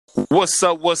What's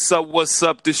up? What's up? What's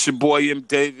up? This your boy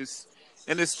MDAVIS,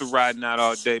 and it's the Riding Out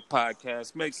All Day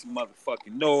podcast. Make some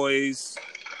motherfucking noise.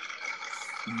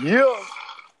 Yeah.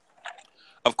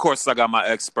 Of course, I got my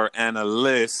expert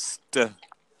analyst,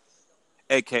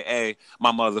 aka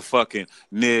my motherfucking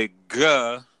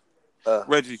nigga.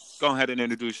 Reggie, go ahead and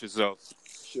introduce yourself.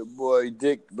 It's your boy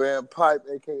Dick Van Pipe,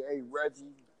 aka Reggie,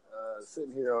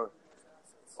 sitting here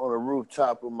on the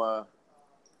rooftop of my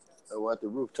at the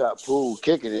rooftop pool,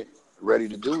 kicking it, ready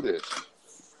to do this.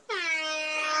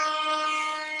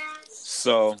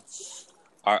 So,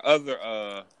 our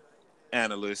other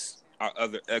analysts, our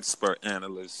other expert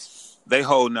analysts, they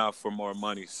holding out for more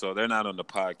money, so they're not on the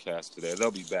podcast today. They'll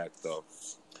be back though,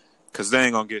 cause they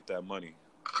ain't gonna get that money.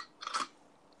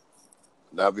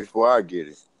 Not before I get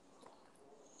it.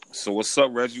 So what's up,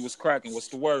 Reggie? What's cracking? What's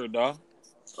the word, dog?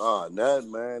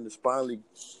 Nothing, man. It's finally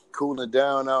cooling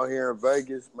down out here in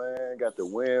Vegas, man. Got the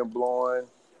wind blowing.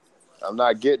 I'm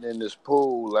not getting in this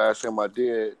pool. Last time I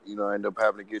did, I ended up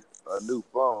having to get a new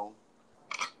phone.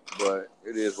 But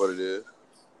it is what it is.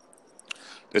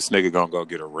 This nigga gonna go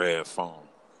get a red phone.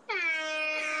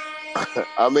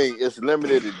 I mean, it's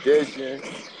limited edition.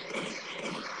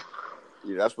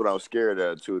 Yeah, that's what I'm scared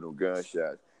of, too, them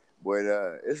gunshots. But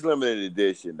it's limited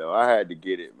edition, though. I had to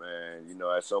get it, man.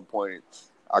 At some point,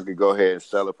 I could go ahead and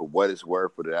sell it for what it's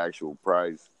worth for the actual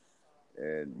price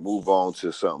and move on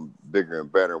to something bigger and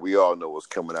better. We all know what's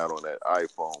coming out on that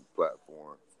iPhone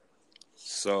platform.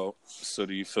 So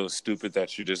do you feel stupid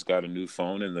that you just got a new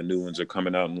phone and the new ones are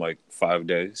coming out in like 5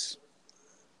 days?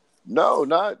 No,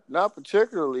 not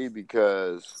particularly,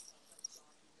 because,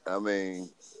 I mean,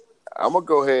 I'm going to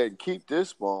go ahead and keep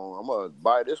this phone. I'm going to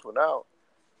buy this one out,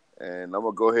 and I'm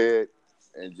going to go ahead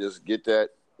and just get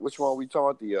that. Which one are we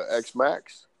talking about? The X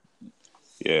Max?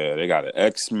 Yeah, they got an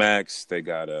X Max, they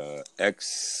got a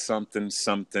X something,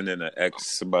 and an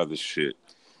X some other shit.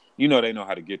 They know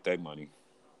how to get their money.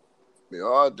 Yeah,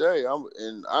 all day.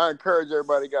 And I encourage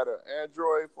everybody got an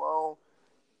Android phone.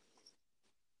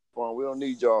 We don't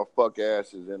need y'all fuck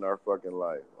asses in our fucking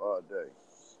life all day.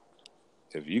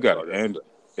 If you got an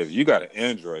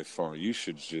Android phone, you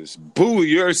should just boo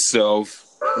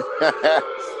yourself.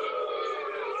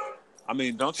 I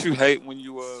mean, don't you hate when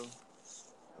you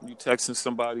texting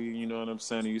somebody, you know what I'm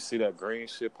saying, and you see that green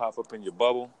shit pop up in your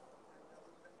bubble?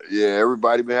 Yeah,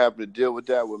 everybody been having to deal with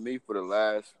that with me for the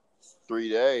last 3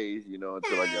 days, until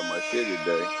I get my shit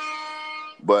today.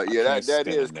 But yeah, that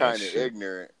is kind of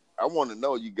ignorant. I want to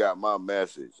know you got my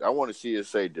message. I want to see it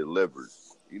say delivered.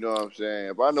 You know what I'm saying?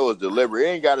 If I know it's delivered, it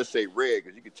ain't got to say red,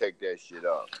 because you can take that shit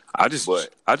off. I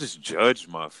just judge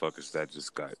motherfuckers that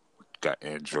just got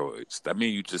Androids. That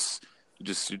mean you just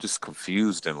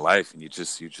confused in life, and you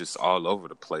just all over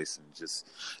the place, and just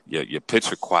your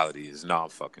picture quality is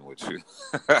not fucking with you.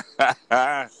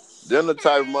 Them the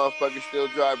type of motherfuckers still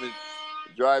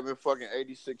driving fucking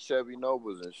 86 Chevy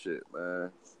Novas and shit,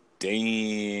 man.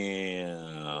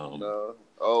 Damn.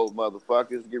 Old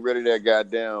motherfuckers, get rid of that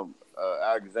goddamn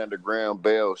Alexander Graham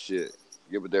Bell shit.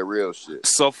 Give it that real shit.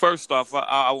 So first off,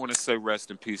 I want to say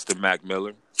rest in peace to Mac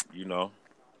Miller.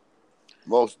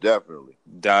 Most definitely.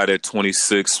 Died at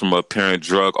 26 from a apparent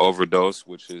drug overdose,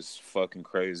 which is fucking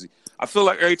crazy. I feel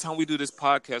like every time we do this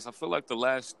podcast, I feel like the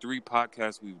last 3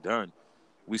 podcasts we've done,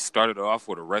 we started off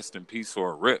with a rest in peace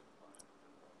or a rip.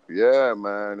 Yeah,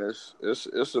 man,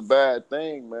 it's a bad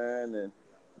thing, man, and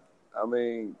I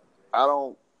mean, I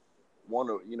don't want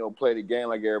to, play the game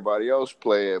like everybody else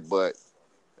play it, but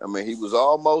I mean, he was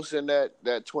almost in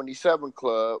that 27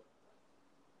 club,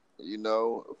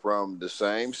 from the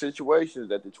same situations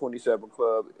that the 27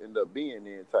 club end up being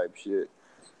in, type shit.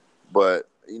 But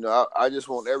I just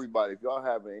want everybody, if y'all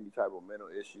having any type of mental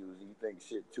issues and you think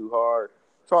shit too hard,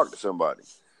 talk to somebody.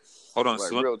 Hold on,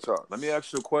 so real talk. Let me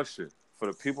ask you a question. For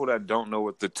the people that don't know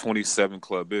what the 27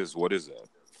 Club is, what is that?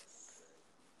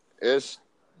 It's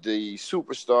the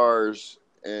superstars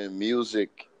in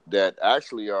music that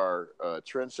actually are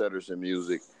trendsetters in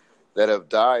music that have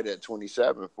died at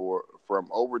 27 from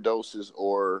overdoses,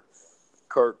 or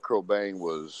Kurt Cobain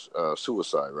was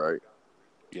suicide, right?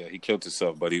 Yeah, he killed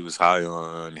himself, but he was high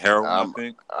on heroin, I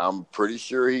think. I'm pretty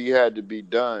sure he had to be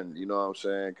done, you know what I'm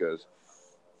saying? Because,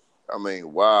 I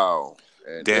mean, wow.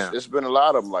 And it's been a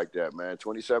lot of them like that, man.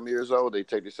 27 years old, they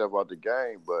take themselves out the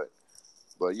game. But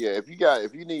yeah, if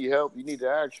you need help, you need to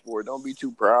ask for it. Don't be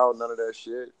too proud, none of that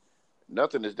shit.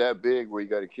 Nothing is that big where you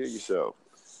got to kill yourself,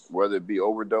 whether it be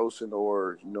overdosing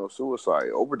or,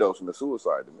 suicide. Overdosing is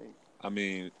suicide to me. I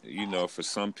mean, for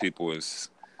some people, it's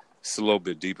a little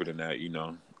bit deeper than that,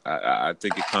 I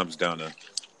think it comes down to,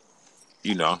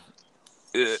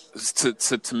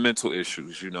 to mental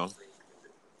issues,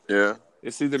 Yeah.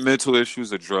 It's either mental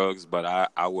issues or drugs, but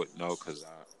I wouldn't know because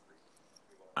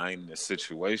I ain't in a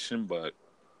situation. But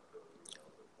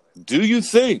do you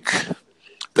think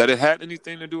that it had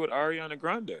anything to do with Ariana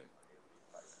Grande?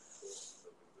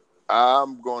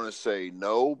 I'm going to say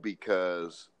no,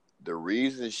 because the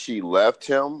reason she left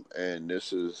him, and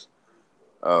this is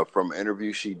from an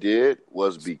interview she did,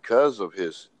 was because of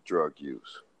his drug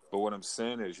use. But what I'm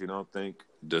saying is, you don't think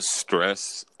the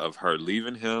stress of her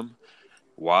leaving him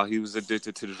while he was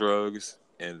addicted to drugs,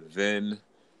 and then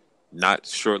not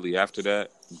shortly after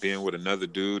that being with another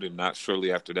dude, and not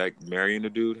shortly after that marrying a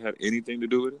dude, had anything to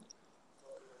do with it?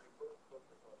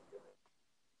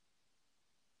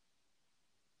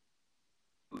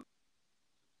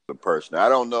 The person, I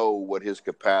don't know what his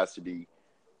capacity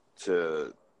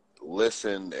to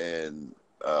listen and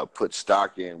put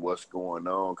stock in what's going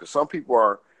on, because some people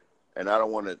are, and I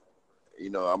don't want to,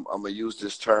 I'm gonna use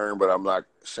this term, but I'm not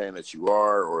saying that you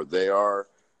are or they are,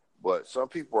 but some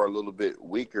people are a little bit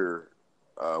weaker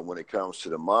when it comes to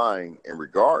the mind in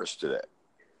regards to that,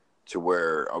 to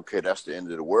where, okay, that's the end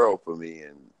of the world for me,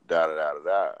 and da da da da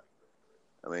da.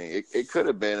 I mean, it could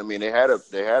have been. I mean, they had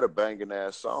a banging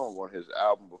ass song on his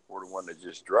album before the one that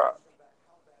just dropped.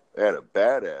 They had a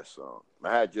badass song.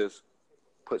 I had just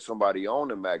put somebody on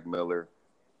to Mac Miller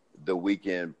the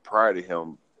weekend prior to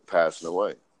him passing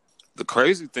away. The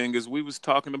crazy thing is, we was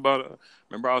talking about.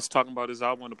 Remember, I was talking about his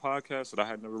album on the podcast that I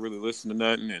had never really listened to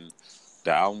nothing, and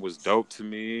the album was dope to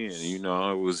me, and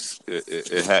it was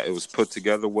put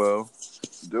together well.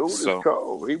 Dude is So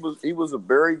cold. He was a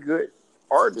very good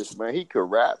artist, man. He could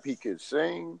rap, he could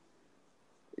sing,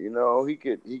 he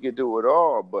could do it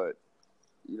all. But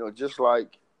just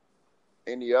like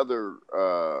any other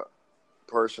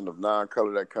person of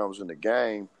non-color that comes in the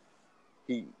game,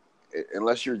 he,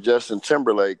 unless you're Justin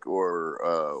Timberlake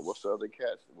or what's the other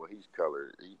cat? Well, he's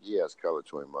colored. He has color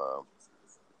to him.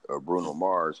 Bruno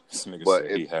Mars. this nigga But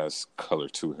said he has color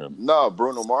to him. no,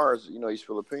 Bruno Mars, he's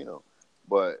Filipino.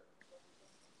 But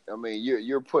I mean,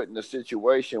 you're put in a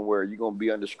situation where you're gonna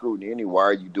be under scrutiny anyway. Why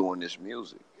are you doing this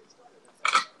music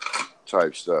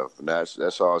type stuff? And that's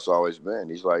how it's always been.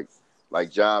 He's like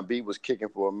John B was kicking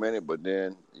for a minute, but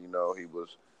then he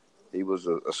was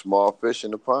a small fish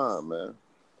in the pond, man.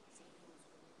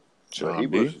 But he John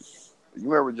B. was. You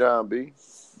remember John B?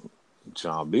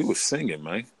 John B was singing,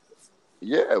 man.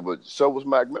 Yeah, but so was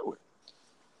Mac Miller.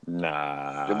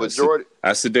 Nah, The majority.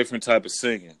 that's a different type of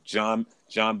singing. John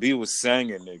B was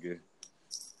singing, nigga.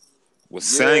 Was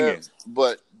singing.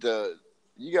 But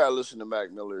you gotta listen to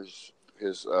Mac Miller's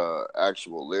his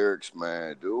actual lyrics,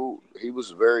 man. Dude, he was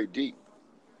very deep.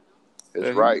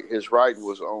 His writing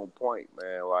was on point,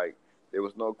 man. Like, there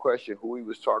was no question who he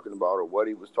was talking about or what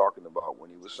he was talking about when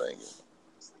he was singing.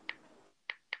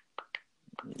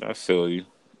 I feel you.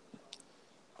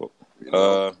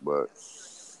 But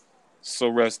so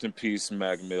rest in peace,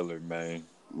 Mac Miller, man.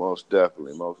 Most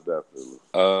definitely.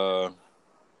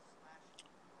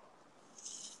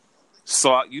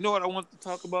 So you know what I wanted to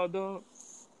talk about, dog?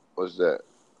 What's that?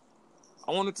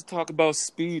 I wanted to talk about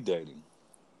speed dating.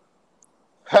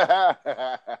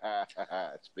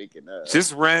 Speaking of,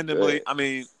 just randomly, I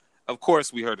mean, of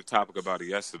course we heard a topic about it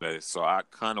yesterday, so I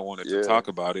kind of wanted to talk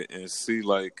about it and see,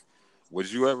 like,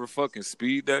 would you ever fucking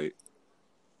speed date?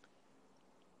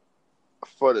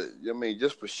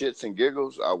 Just for shits and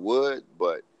giggles, I would,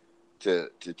 but to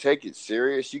take it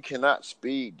serious, you cannot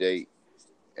speed date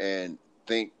and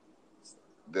think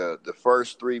the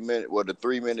first 3 minutes, the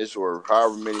 3 minutes or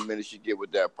however many minutes you get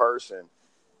with that person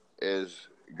is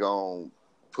going to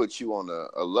put you on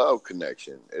a love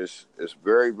connection. It's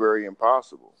very, very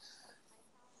impossible.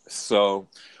 So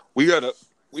we got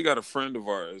a friend of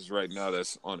ours right now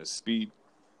that's on a speed.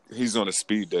 He's on a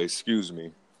speed date, excuse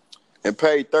me. And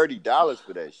paid $30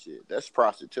 for that shit. That's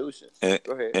prostitution.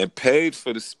 Go ahead. And paid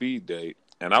for the speed date.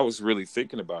 And I was really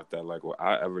thinking about that, like, will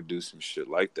I ever do some shit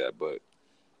like that?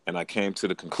 And I came to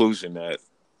the conclusion that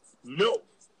no,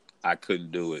 I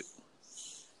couldn't do it.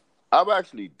 I've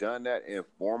actually done that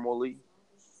informally.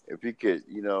 If you could,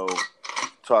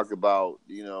 talk about,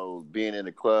 being in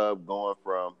the club, going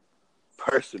from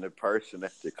person to person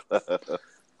at the club.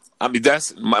 I mean,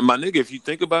 that's my nigga. If you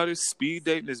think about it, speed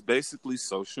dating is basically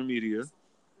social media,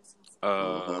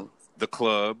 the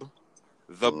club,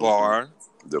 the bar.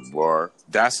 The bar.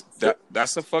 That's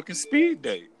a fucking speed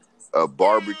date. A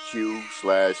barbecue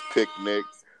 / picnic,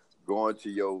 going to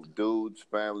your dude's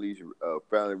family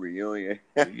reunion.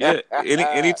 Yeah.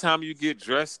 Anytime you get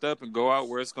dressed up and go out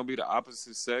where it's gonna be the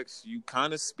opposite sex, you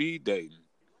kind of speed dating,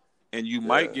 and you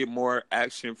might get more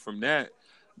action from that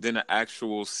than an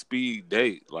actual speed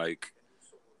date. Like,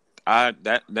 That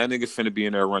nigga finna be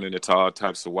in there running into all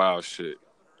types of wild shit.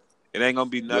 It ain't gonna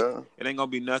be nothing. Yeah. It ain't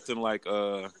gonna be nothing like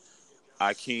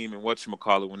Akeem and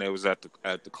whatchamacallit when they was at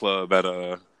the club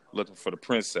looking for the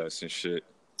princess and shit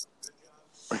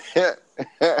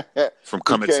from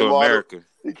Coming to America.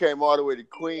 He came all the way to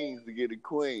Queens to get a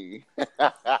queen.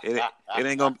 it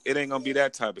ain't gonna be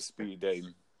that type of speed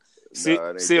dating. See,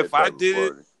 No,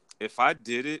 if I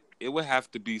did it, it would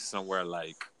have to be somewhere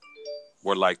like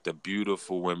where like the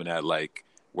beautiful women at, like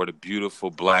where the beautiful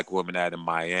black women at in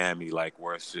Miami, like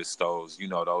where it's just those,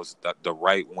 those the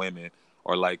right women,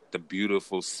 or like the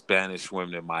beautiful Spanish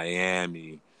women in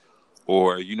Miami,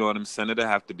 or you know what I'm saying? It'd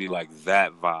have to be like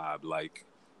that vibe, like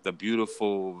the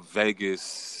beautiful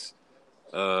Vegas.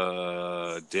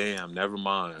 Damn, never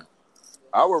mind.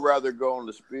 I would rather go on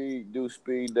do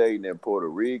speed dating in Puerto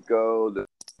Rico, the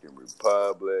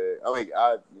Republic. I mean,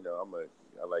 I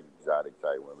like exotic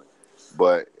type women,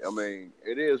 but I mean,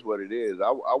 it is what it is.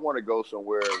 I want to go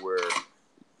somewhere where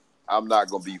I'm not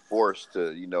going to be forced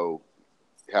to,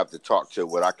 have to talk to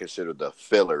what I consider the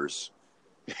fillers.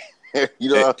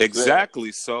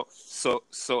 Exactly. So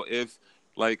if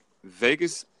like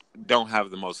Vegas don't have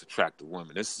the most attractive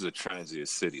women, this is a transient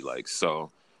city, like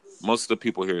so. Most of the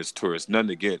people here is tourists.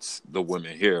 Nothing against the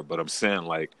women here, but I'm saying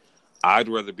like I'd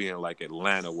rather be in like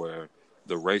Atlanta where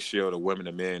the ratio of women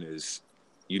to men is,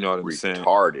 you know what I'm saying?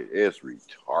 Retarded. It's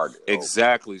retarded.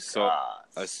 Exactly. So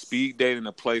a speed date in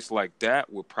a place like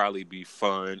that would probably be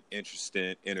fun,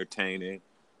 interesting, entertaining,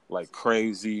 like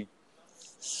crazy.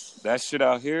 That shit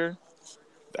out here,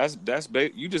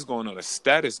 you just going on a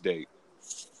status date.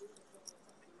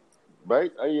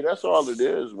 Right? I mean, that's all it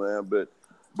is, man.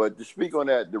 But to speak on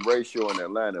that, the ratio in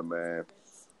Atlanta, man,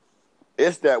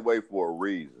 it's that way for a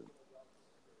reason.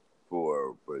 For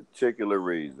a particular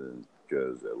reason.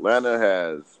 Because Atlanta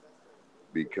has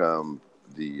become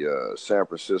the San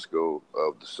Francisco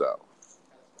of the South.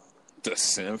 The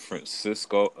San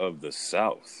Francisco of the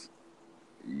South?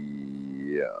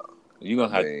 Yeah. You're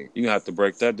gonna have to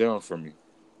break that down for me.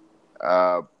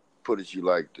 I'll put it to you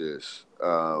like this.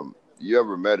 You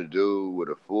ever met a dude with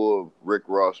a full Rick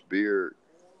Ross beard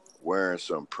wearing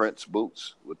some Prince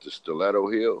boots with the stiletto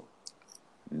heel?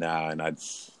 Nah,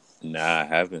 I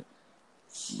haven't.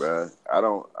 Bruh, I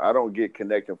don't get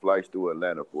connecting flights to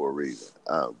Atlanta for a reason.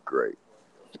 I'm great.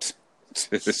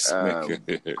 I'm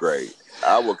great.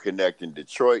 I will connect in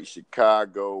Detroit,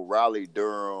 Chicago, Raleigh,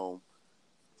 Durham.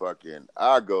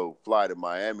 I'll go fly to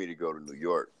Miami to go to New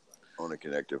York on a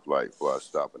connecting flight before I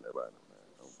stop in Atlanta, man.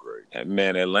 I'm great.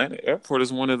 Man, Atlanta Airport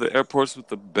is one of the airports with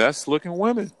the best looking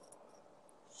women.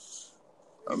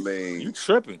 I mean, you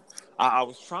tripping. I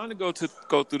was trying to go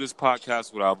through this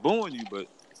podcast without booing you, but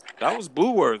that was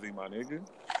boo worthy, my nigga.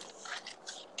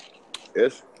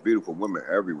 It's beautiful women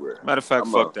everywhere. Matter of fact,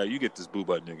 fuck that. You get this boo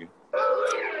butt, nigga.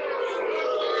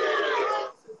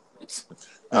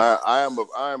 I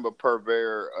am a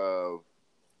purveyor of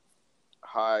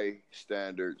high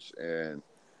standards, and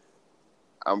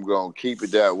I'm gonna keep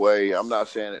it that way. I'm not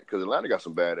saying it because Atlanta got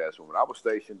some badass women. I was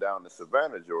stationed down in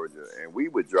Savannah, Georgia, and we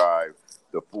would drive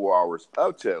the 4 hours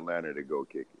up to Atlanta to go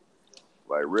kick it.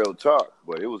 Like real talk,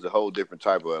 but it was a whole different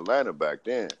type of Atlanta back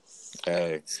then.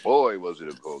 Hey, boy, was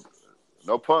it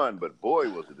no pun, but boy,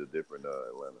 was it a different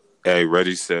Atlanta. Hey,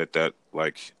 Reggie said that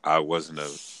like I wasn't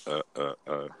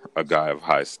a guy of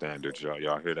high standards, y'all.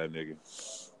 Y'all hear that nigga?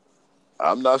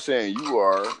 I'm not saying you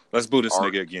are. Let's boo this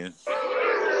nigga again.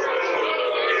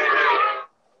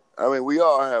 I mean, we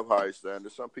all have high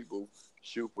standards. Some people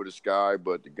shoot for the sky,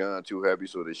 but the gun too heavy,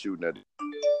 so they're shooting at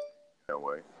that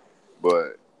way.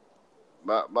 But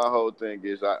my whole thing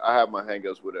is I have my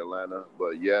hangups with Atlanta,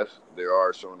 but yes, there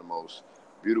are some of the most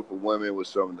beautiful women with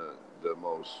some of the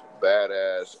most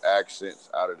badass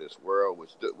accents out of this world.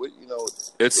 Which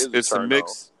it's a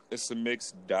mix. It's a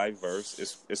mixed, diverse.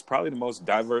 It's probably the most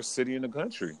diverse city in the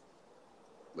country.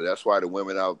 But that's why the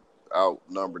women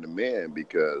outnumber the men,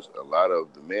 because a lot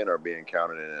of the men are being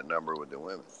counted in that number with the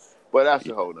women. But that's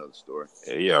a whole nother story.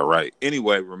 Yeah, right.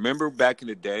 Anyway, remember back in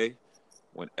the day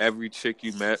when every chick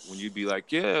you met, when you'd be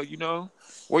like, yeah,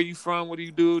 where you from? What do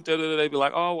you do? They'd be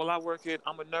like, oh, well,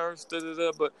 I'm a nurse,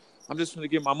 but I'm just going to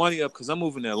get my money up because I'm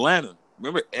moving to Atlanta.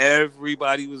 Remember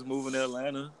everybody was moving to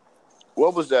Atlanta?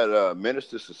 What was that,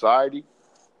 Minister Society?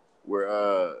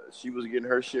 Where she was getting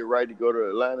her shit right to go to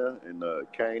Atlanta, and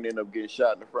Kane ended up getting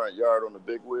shot in the front yard on the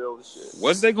big wheel and shit.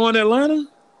 Was they going to Atlanta?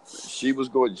 She was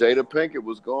going. Jada Pinkett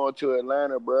was going to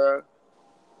Atlanta, bruh.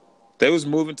 They was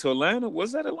moving to Atlanta?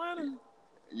 Was that Atlanta?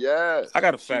 Yeah. I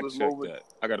got to fact check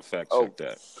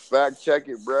that. Fact check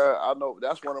it, bruh. I know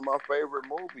that's one of my favorite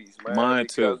movies, man. Mine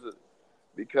too.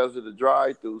 because of the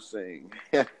drive-through scene.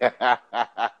 And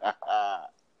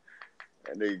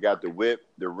then you got the whip,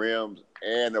 the rims,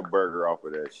 and the burger off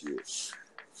of that shit.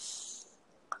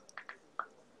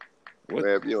 What?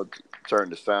 Man, if you don't turn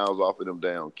the sounds off of them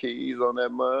damn keys on that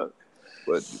mug.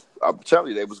 But I'm telling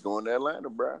you, they was going to Atlanta,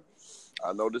 bro.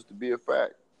 I know this to be a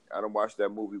fact. I done watched that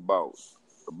movie about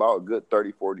a good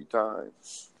 30, 40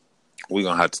 times. We're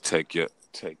going to have to take your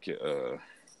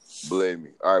Believe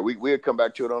me. All right, we'll come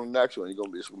back to it on the next one. It's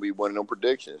gonna be one of them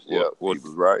predictions. Yeah, he was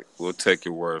right. We'll take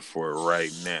your word for it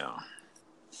right now.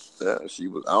 Yeah, she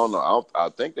was. I don't know. I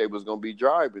think they was gonna be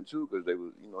driving too, because they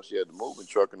was. She had the moving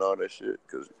truck and all that shit.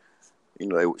 Because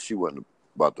she wasn't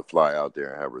about to fly out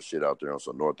there and have her shit out there on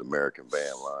some North American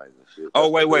van lines and shit. Oh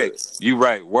wait, you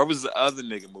right. Where was the other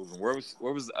nigga moving? Where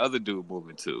was the other dude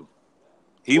moving to?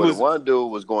 The one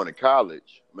dude was going to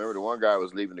college. Remember, the one guy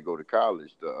was leaving to go to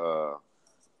college.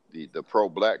 The pro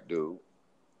black dude,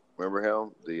 remember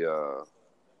him?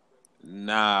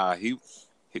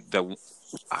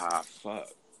 Fuck.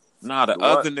 Nah, the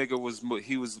other nigga was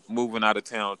moving out of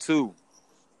town too.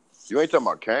 You ain't talking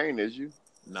about Kane, is you?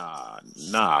 Nah,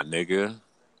 nigga.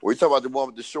 We talking about the one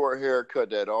with the short haircut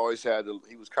that always had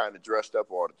he was kind of dressed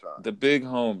up all the time. The big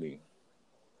homie.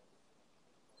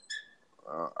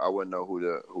 I wouldn't know who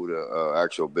the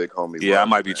actual big homie was. Yeah, I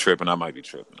might be tripping. I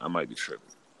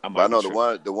know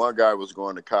the one guy was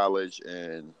going to college,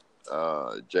 and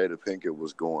Jada Pinkett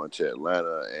was going to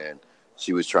Atlanta, and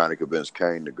she was trying to convince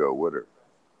Kane to go with her.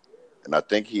 And I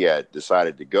think he had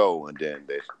decided to go, and then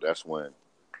that's when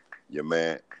your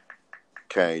man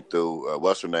came through.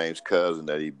 What's her name's cousin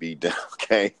that he beat down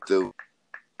came through.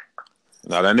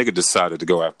 Now that nigga decided to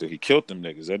go after he killed them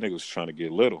niggas. That nigga was trying to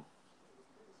get little.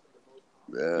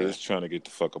 Yeah. He was trying to get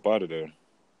the fuck up out of there.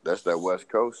 That's that West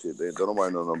Coast shit. Don't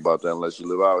nobody know nothing about that unless you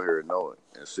live out here and know it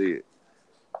and see it.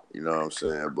 You know what I'm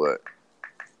saying?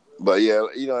 But yeah,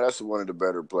 that's one of the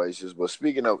better places. But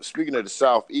speaking of the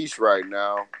Southeast right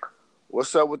now,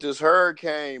 what's up with this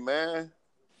hurricane, man?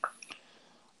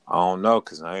 I don't know,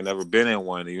 because I ain't never been in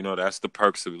one. That's the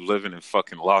perks of living in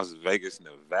fucking Las Vegas,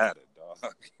 Nevada,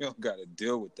 dog. You don't got to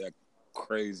deal with that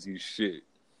crazy shit.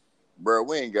 Bro,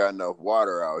 we ain't got enough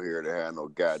water out here to have no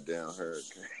goddamn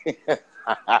hurricane.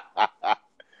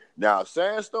 Now,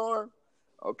 sandstorm?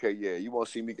 Okay, yeah, you won't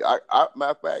see me. Matter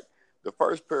of fact, the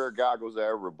first pair of goggles I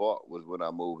ever bought was when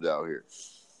I moved out here.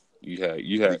 You had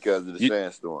because of the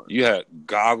sandstorm. You had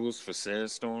goggles for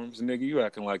sandstorms, nigga? You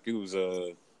acting like it was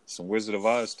some Wizard of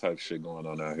Oz type shit going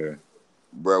on out here.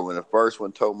 Bro, when the first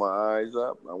one tore my eyes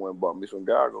up, I went and bought me some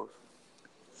goggles.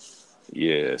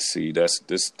 Yeah, see, this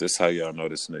how y'all know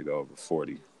this nigga over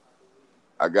 40.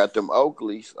 I got them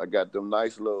Oakleys. I got them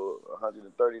nice little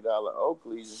 $130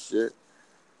 Oakleys and shit.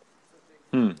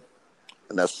 And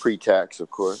that's pre-tax, of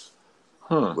course.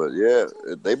 But yeah,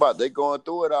 they going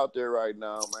through it out there right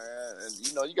now, man. And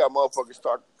you got motherfuckers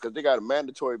talking, because they got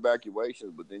mandatory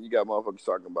evacuations, but then you got motherfuckers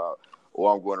talking about,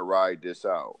 I'm going to ride this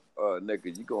out.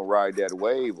 Nigga, you gonna ride that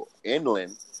wave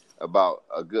inland about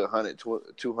a good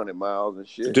 200 miles and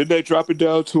shit. Did they drop it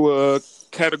down to a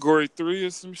category 3 or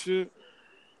some shit?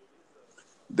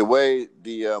 The way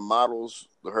the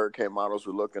hurricane models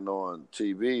were looking on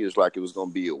TV is like it was going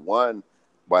to be a 1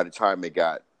 by the time it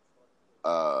got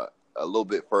a little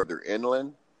bit further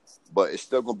inland, but it's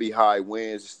still going to be high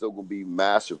winds. It's still going to be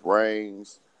massive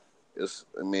rains. It's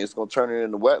going to turn it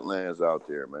into wetlands out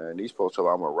there, man. These folks tell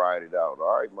I'm going to ride it out.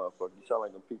 All right, motherfucker. You sound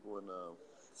like the people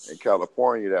in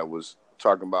California that was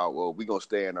talking about, well, we're going to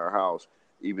stay in our house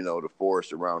even though the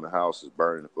forest around the house is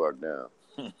burning the fuck down.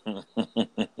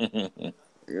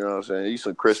 You know what I'm saying? These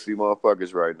some crispy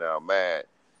motherfuckers right now, mad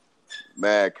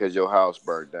because your house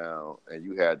burnt down and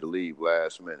you had to leave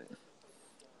last minute.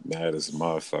 Mad as a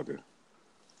motherfucker.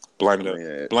 Blaming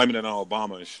it on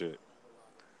Obama and shit.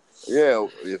 Yeah,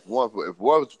 if one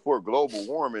was for global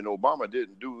warming, Obama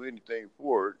didn't do anything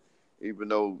for it, even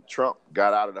though Trump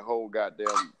got out of the whole goddamn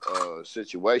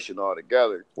situation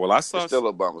altogether. Well, it's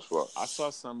still Obama's fault. I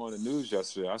saw something on the news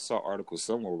yesterday. I saw articles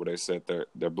somewhere where they said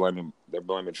they're blaming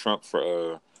Trump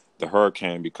for the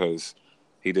hurricane because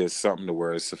he did something to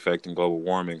where it's affecting global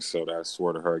warming. So that's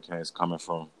where the hurricane's coming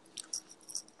from.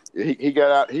 He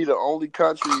got out. He the only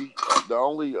country, I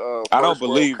don't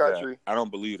believe country. That. I don't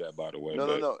believe that, by the way.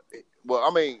 No. Well,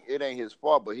 I mean, it ain't his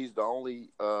fault, but he's the only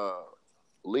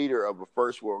leader of a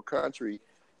first world country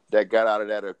that got out of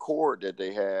that accord that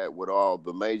they had with all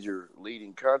the major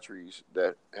leading countries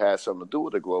that had something to do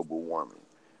with the global warming,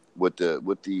 with the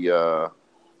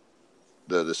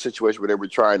situation where they were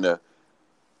trying to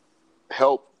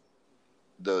help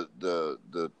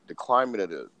the climate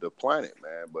of the planet,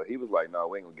 man. But he was like, no,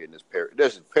 we ain't gonna get in this Paris.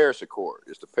 This is Paris Accord.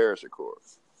 It's the Paris Accord.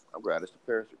 I'm glad it's the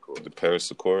Paris Accord. The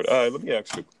Paris Accord. All right, let me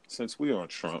ask you, since we're on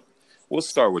Trump, we'll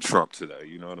start with Trump today.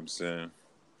 You know what I'm saying?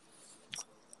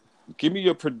 Give me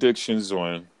your predictions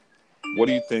on what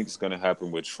do you think is going to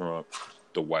happen with Trump,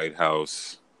 the White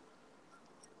House.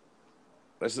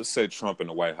 Let's just say Trump in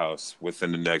the White House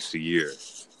within the next year.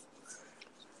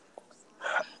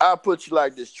 I'll put you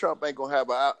like this. Trump ain't going to have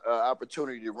an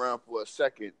opportunity to run for a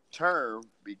second term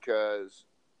because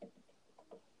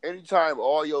anytime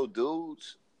all your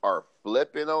dudes are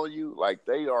flipping on you, like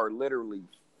they are literally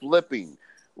flipping,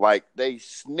 like they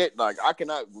snitch. Like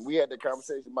we had the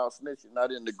conversation about snitching. I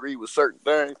didn't agree with certain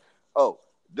things. Oh,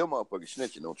 them motherfuckers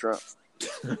snitching on Trump.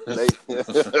 They,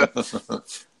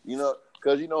 you know,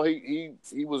 because he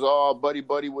was all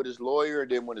buddy with his lawyer, and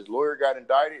then when his lawyer got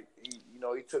indicted, he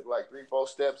took like 3-4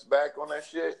 steps back on that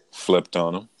shit. Flipped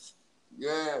on him.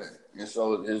 Yeah, and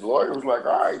so his lawyer was like,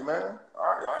 "All right, man.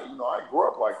 I grew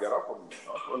up like that. I'm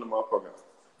from the motherfucking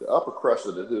the upper crust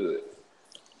of the hood,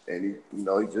 and he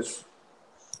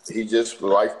just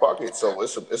like fuck it. So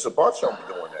it's a bunch of them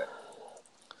doing that."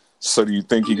 So do you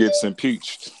think he gets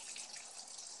impeached?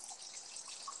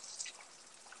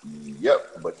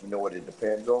 Yep, but you know what it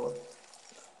depends on?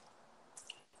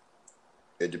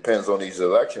 It depends on these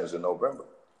elections in November.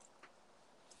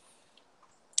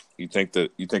 You think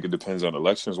it depends on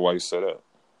elections? Why you say that?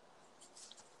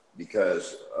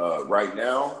 Because right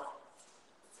now,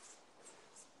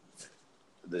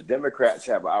 the Democrats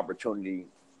have an opportunity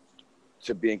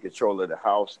to be in control of the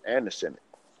House and the Senate.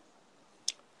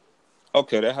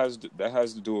 Okay, that has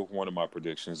to do with one of my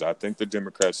predictions. I think the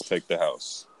Democrats take the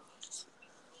House.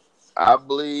 I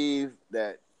believe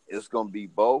that it's going to be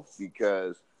both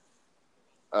because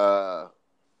Trump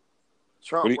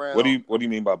What do you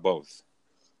mean by both?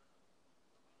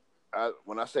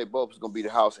 When I say both, it's going to be the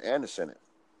House and the Senate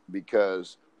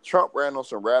because Trump ran on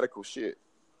some radical shit.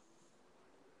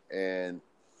 And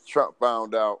Trump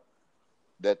found out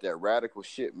that radical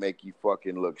shit make you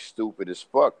fucking look stupid as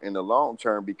fuck in the long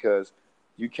term because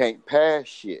you can't pass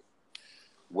shit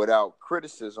without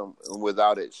criticism and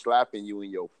without it slapping you in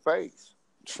your face.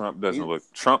 Trump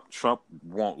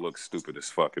won't look stupid as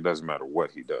fuck. It doesn't matter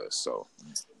what he does. So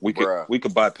we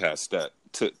could bypass that.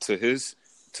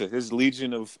 To his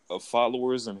legion of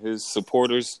followers and his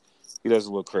supporters, he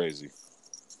doesn't look crazy.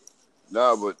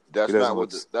 No, but that's not what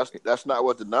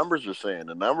the numbers are saying.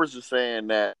 The numbers are saying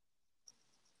that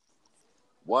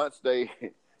once they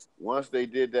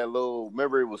did that little,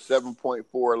 remember it was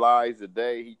 7.4 lies a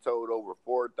day. He told over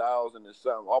 4,000 and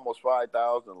something, almost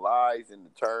 5,000 lies in the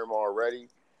term already.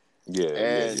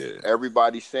 Yeah.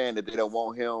 Everybody's saying that they don't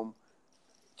want him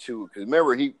to, because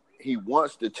remember he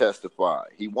wants to testify.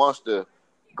 He wants to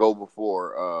go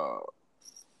before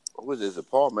who is this? Is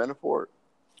it Paul Manafort?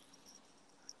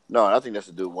 No, I think that's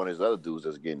the dude, one of his other dudes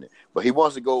that's getting it. But he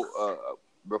wants to go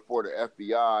before the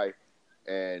FBI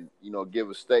and give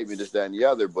a statement, this, that, and the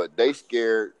other. But they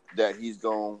scared that he's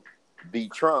going to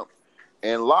beat Trump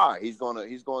and lie. He's going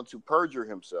to perjure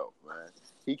himself, man.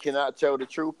 He cannot tell the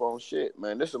truth on shit,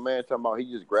 man. This is a man talking about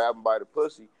he just grabbed him by the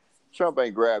pussy. Trump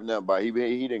ain't grabbed nothing by. He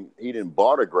didn't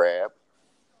bought a grab.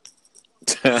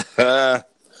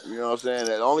 You know what I'm saying?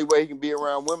 The only way he can be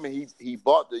around women, he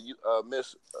bought the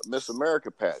Miss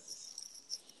America patent.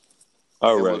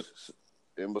 All right.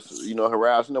 It was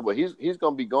harassing him, but he's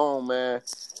gonna be gone, man.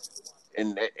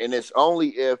 And it's only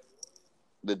if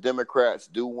the Democrats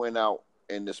do win out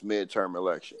in this midterm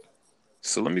election.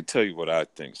 So let me tell you what I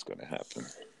think is going to happen.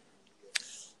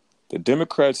 The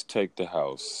Democrats take the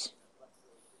House.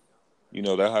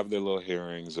 They'll have their little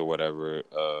hearings or whatever.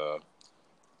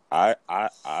 I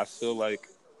feel like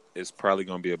it's probably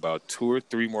going to be about 2 or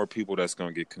 3 more people that's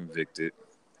going to get convicted.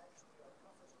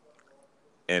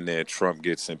 And then Trump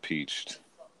gets impeached.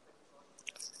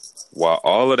 While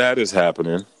all of that is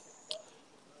happening,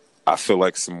 I feel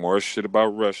like some more shit about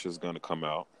Russia is going to come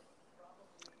out.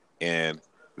 And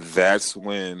that's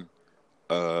when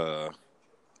all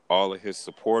of his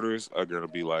supporters are going to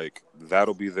be like,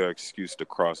 that'll be their excuse to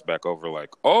cross back over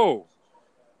like, oh,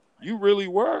 you really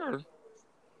were.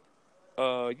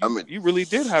 You really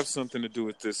did have something to do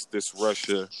with this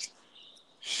Russia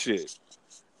shit.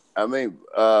 I mean,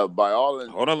 by all...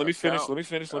 Hold on, let me finish. Go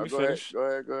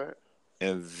ahead.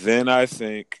 And then I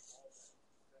think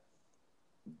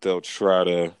they'll try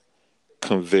to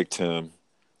convict him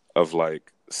of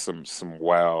like some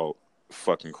wild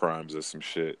fucking crimes or some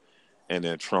shit, and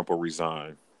then Trump will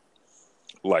resign.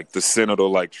 Like the Senate will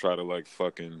like try to like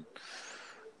fucking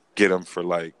get him for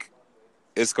like,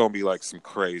 it's gonna be like some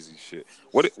crazy shit.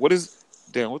 What is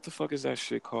Damn, what the fuck is that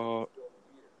shit called?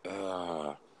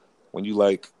 When you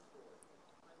like,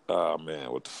 oh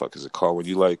man, what the fuck is it called? When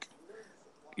you like,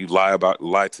 you lie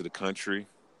to the country.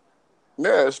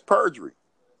 Yeah, it's perjury.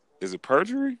 Is it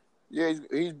perjury? Yeah,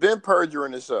 he's been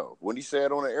perjuring himself. When he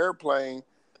said on an airplane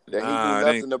that he knew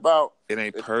nothing about. It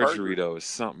ain't perjury though. It's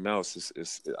something else.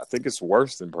 It's I think it's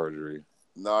worse than perjury.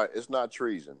 No, it's not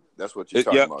treason. That's what you're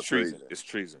talking about. Treason. It's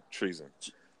treason.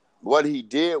 What he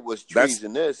did was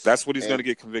treasonous. That's what he's going to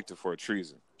get convicted for.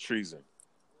 Treason.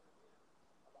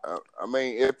 I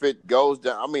mean, if it goes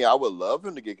down, I mean, I would love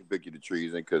him to get convicted of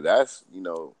treason because that's,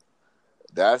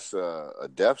 that's a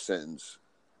death sentence.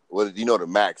 Well, the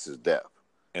max is death.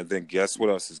 And then guess what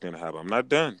else is going to happen? I'm not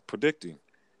done predicting.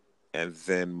 And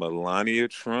then Melania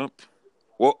Trump.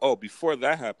 Well, before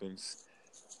that happens,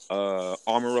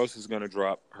 Omarosa is going to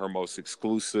drop her most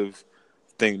exclusive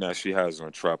thing that she has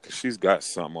on Trump because she's got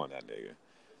something on that nigga.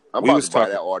 I'm about to buy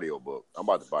that audio book. I'm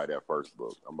about to buy that first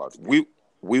book.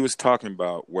 We was talking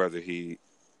about whether he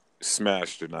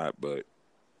smashed or not, but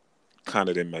kind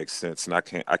of didn't make sense, and I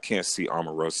can't see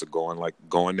Omarosa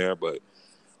going there, but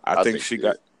I think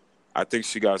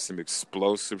she got some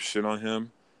explosive shit on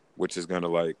him, which is gonna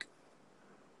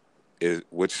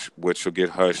which will get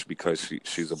hushed because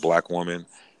she's a black woman,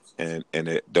 and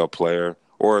they'll play her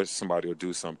or somebody will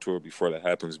do something to her before that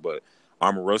happens. But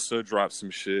Omarosa dropped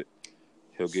some shit.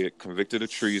 He'll get convicted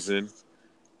of treason.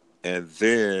 And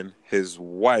then his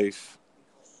wife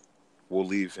will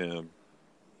leave him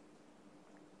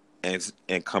and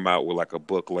come out with like a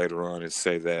book later on and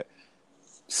say that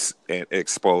and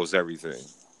expose everything.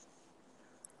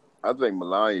 I think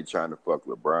Melania trying to fuck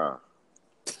LeBron.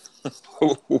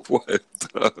 What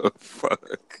the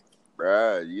fuck?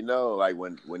 Bruh, like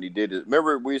when he did it.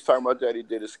 Remember we was talking about that? He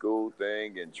did a school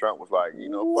thing and Trump was like,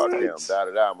 fuck him,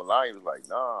 da-da-da. Melania was like,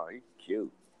 nah, he's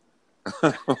cute.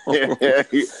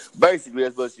 Basically,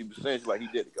 that's what she was saying. She's like, he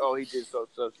did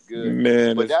such good,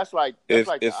 man. But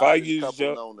if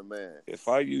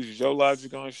I use your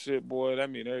logic on shit, boy, that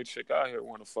mean every chick out here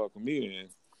want to fuck with me.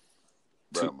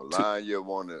 Then, bro,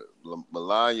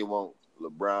 Melania want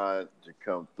LeBron to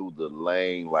come through the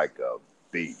lane like a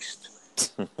beast.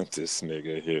 This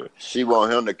nigga here. She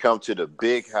want him to come to the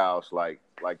big house like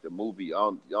the movie.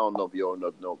 I don't know if you all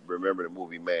remember the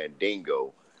movie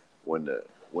Mandingo when the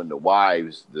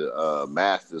wives, the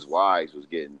master's wives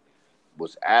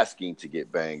was asking to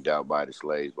get banged out by the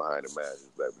slaves behind the master's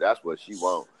back. That's what she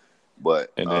want.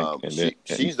 But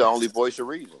she's the only voice of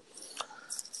reason.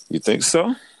 You think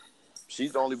so?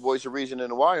 She's the only voice of reason in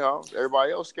the White House.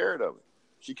 Everybody else scared of it.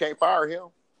 She can't fire him.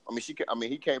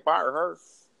 He can't fire her.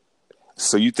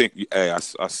 So you think? Hey, I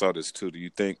saw this too. Do you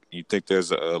think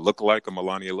there's a lookalike, a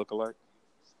Melania lookalike?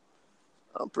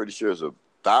 I'm pretty sure there's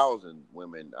 1,000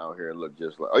 women out here look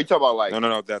just like. Are you talking about like?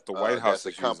 No. That the White House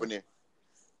is a company. Using.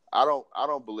 I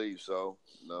don't believe so.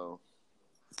 No,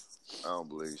 I don't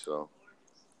believe so.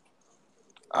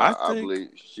 I believe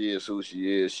she is who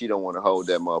she is. She don't want to hold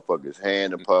that motherfucker's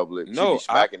hand in public. No, she be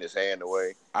smacking his hand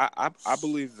away. I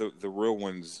believe the real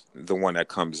one's the one that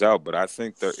comes out, but I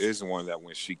think there is one that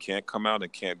when she can't come out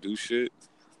and can't do shit,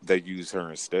 they use her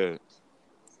instead.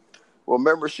 Well,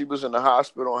 remember she was in the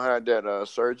hospital and had that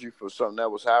surgery for something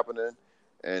that was happening,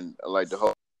 and like the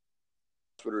whole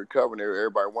hospital recovering,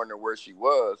 everybody wondering where she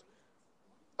was.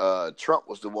 Trump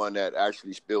was the one that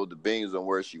actually spilled the beans on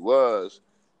where she was.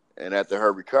 And after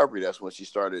her recovery, that's when she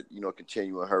started,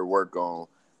 continuing her work on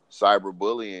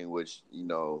cyberbullying, which,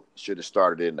 should have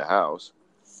started in the house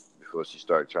before she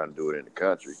started trying to do it in the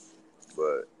country.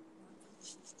 But,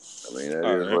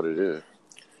 that is what it is.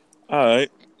 All right.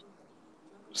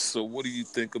 So what do you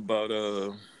think about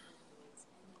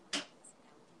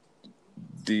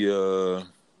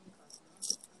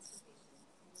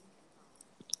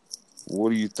what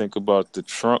do you think about the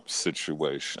Trump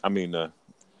situation? What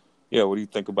do you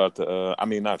think about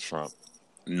not Trump,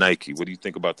 Nike? What do you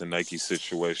think about the Nike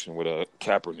situation with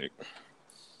Kaepernick?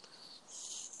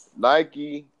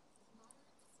 Nike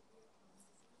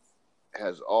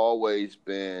has always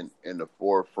been in the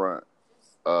forefront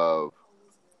of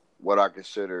what I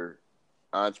consider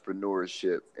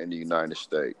entrepreneurship in the United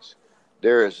States.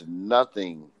 There is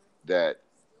nothing that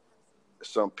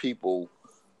some people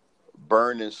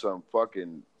burning some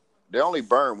fucking. They only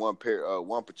burn one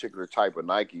particular type of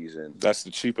Nikes, and that's the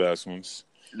cheap ass ones.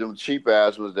 Them cheap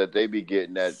ass ones that they be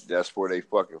getting that's for they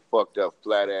fucking fucked up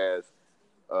flat ass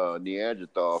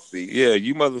Neanderthal feet. Yeah,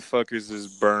 you motherfuckers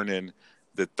is burning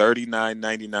the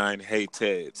 $39.99 Hey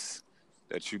Teds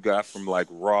that you got from like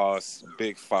Ross,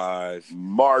 Big Five,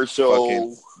 Marshall,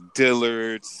 fucking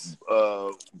Dillard's,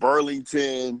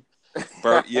 Burlington.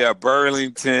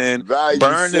 Burlington, Value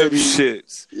burn them City.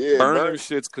 shits, Yeah, burn them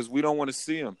shits, because we don't want to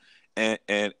see them. And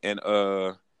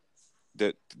the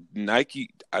Nike,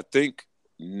 I think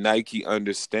Nike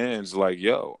understands, like,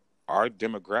 yo, our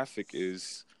demographic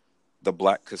is the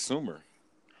black consumer.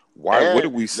 Why and would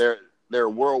we? they're a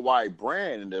worldwide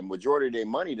brand, and the majority of their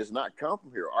money does not come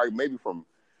from here. Or maybe from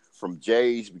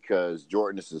Jay's, because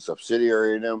Jordan is a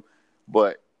subsidiary of them,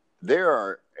 but they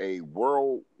are a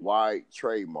worldwide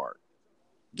trademark.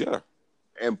 Yeah.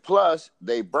 And plus,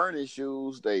 they burning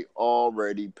shoes they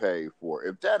already paid for.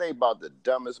 If that ain't about the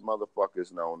dumbest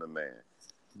motherfuckers known to man.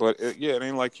 But it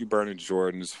ain't like you burning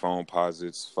Jordans, phone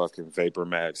posits, fucking Vapor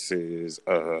Maxes,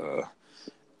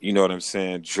 you know what I'm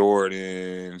saying,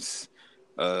 Jordans.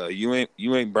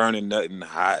 You ain't burning nothing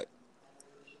hot.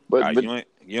 But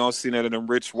You don't see none of them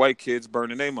rich white kids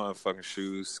burning their motherfucking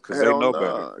shoes because they hell know better.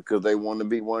 no, because they want to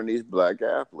be one of these black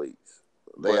athletes.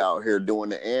 They out here doing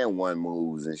the and one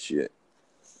moves and shit.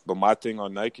 But my thing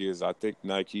on Nike is, I think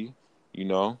Nike, you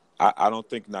know, I don't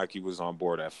think Nike was on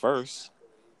board at first.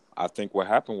 I think what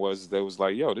happened was they was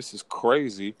like, yo, this is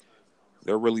crazy.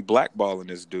 They're really blackballing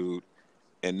this dude.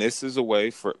 And this is a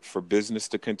way for business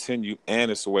to continue,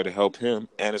 and it's a way to help him,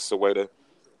 and it's a way to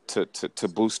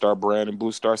boost our brand and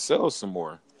boost our sales some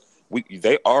more.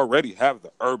 They already have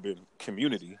the urban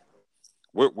community.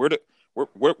 We're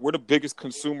the biggest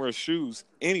consumer of shoes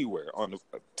anywhere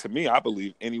to me, I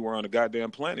believe, anywhere on the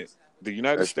goddamn planet. The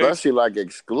United States, especially like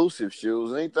exclusive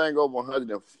shoes, anything over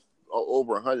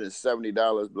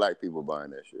 $170, black people buying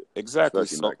that shit. exactly.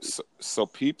 So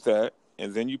peep that,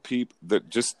 and then you peep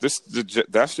that's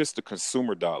just the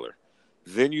consumer dollar.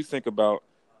 Then you think about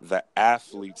the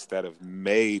athletes that have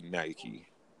made Nike: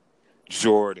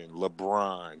 Jordan,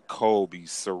 LeBron, Kobe,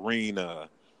 Serena,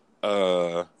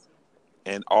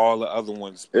 and all the other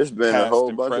ones. It's been a past whole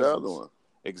and bunch of present. other ones.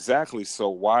 Exactly. So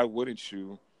why wouldn't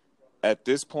you? At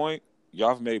this point, y'all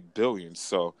have made billions,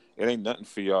 so it ain't nothing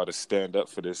for y'all to stand up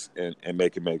for this and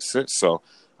make it make sense. So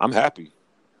I'm happy.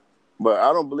 But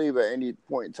I don't believe at any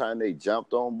point in time they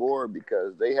jumped on board,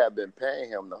 because they have been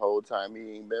paying him the whole time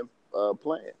he ain't been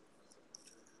playing.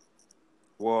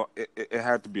 Well, it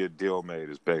had to be a deal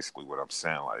made, is basically what I'm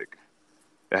saying. Like,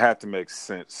 it had to make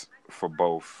sense for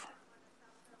both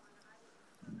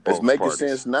It's making parties.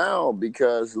 sense now,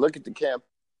 because look at the camp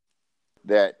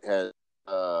that has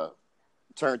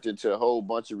turned into a whole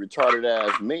bunch of retarded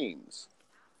ass memes.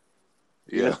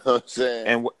 You know what I'm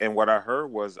saying? And what I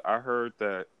heard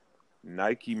that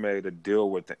Nike made a deal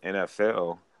with the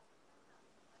NFL,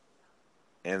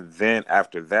 and then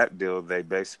after that deal, they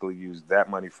basically used that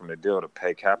money from the deal to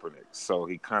pay Kaepernick. So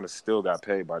he kind of still got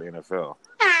paid by the NFL.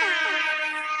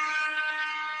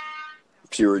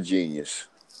 Pure genius.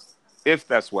 If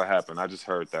that's what happened. I just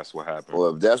heard that's what happened.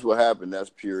 Well, if that's what happened, that's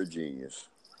pure genius.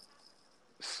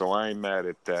 So I ain't mad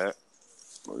at that.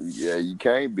 Well, yeah, you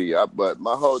can't be. But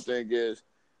my whole thing is,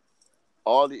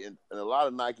 and a lot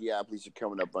of Nike athletes are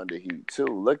coming up under heat too.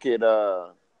 Look at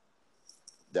the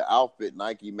outfit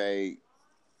Nike made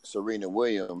Serena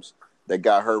Williams that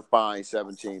got her fined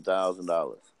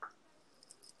 $17,000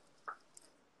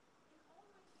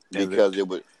 because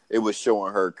it was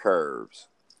showing her curves.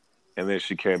 And then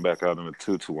she came back out in a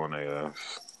tutu on their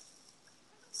ass.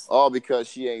 All because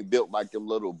she ain't built like them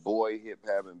little boy hip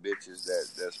having bitches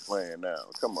that's playing now.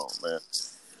 Come on, man.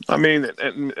 I mean,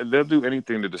 and they'll do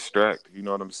anything to distract. You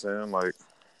know what I'm saying? Like,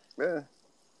 yeah.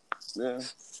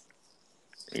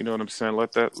 You know what I'm saying?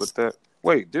 Let that.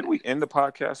 Wait, did we end the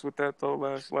podcast with that though?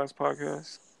 Last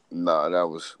podcast? No, that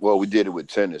was we did it with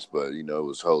tennis, but it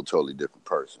was a whole totally different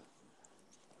person.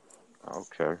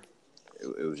 Okay.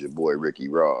 It was your boy Ricky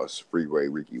Ross, Freeway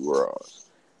Ricky Ross.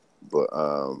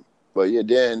 But yeah,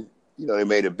 then they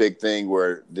made a big thing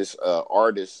where this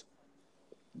artist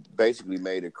basically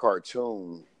made a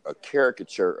cartoon, a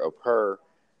caricature of her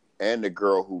and the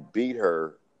girl who beat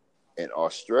her in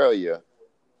Australia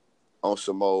on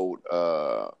some old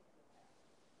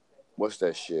what's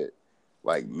that shit,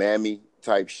 like Mammy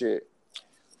type shit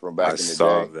from back in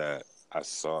the day. I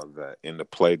saw that. And to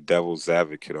play devil's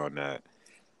advocate on that,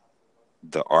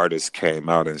 the artist came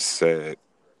out and said,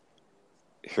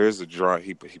 here's a drawing.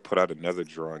 He put out another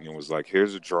drawing and was like,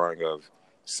 here's a drawing of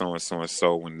so and so and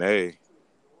so when they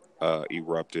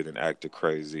erupted and acted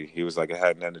crazy. He was like, it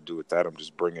had nothing to do with that. I'm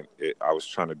just bringing it. I was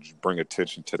trying to bring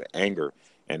attention to the anger.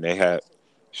 And he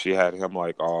had him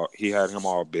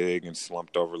all big and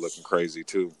slumped over looking crazy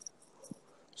too.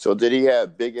 So did he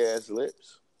have big ass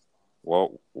lips?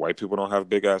 Well, white people don't have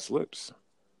big ass lips.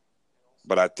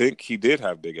 But I think he did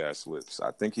have big ass lips. I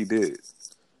think he did.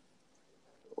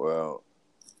 Well,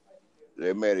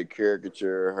 they made a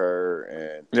caricature of her,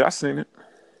 and yeah, I seen it.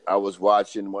 I was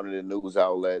watching one of the news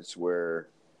outlets where,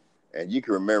 and you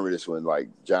can remember this when like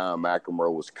John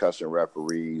McEnroe was cussing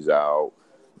referees out,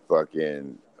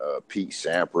 fucking Pete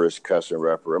Sampras cussing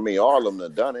referee. I mean, all of them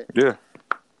have done it. Yeah.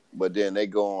 But then they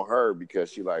go on her because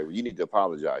she like, you need to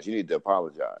apologize. You need to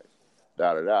apologize.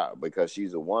 Da da da. Because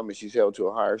she's a woman, she's held to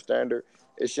a higher standard.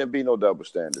 It shouldn't be no double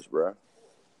standards, bro.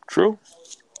 True.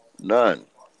 None.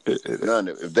 None.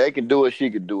 If they can do it, she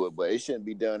can do it. But it shouldn't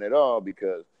be done at all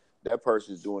because that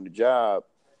person's doing the job,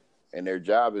 and their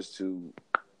job is to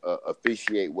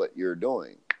officiate what you're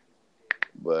doing.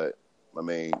 But I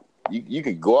mean, you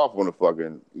can go off on a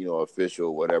fucking official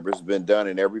or whatever. It's been done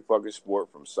in every fucking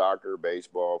sport from soccer,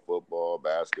 baseball, football,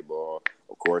 basketball,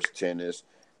 of course, tennis.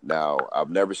 Now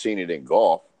I've never seen it in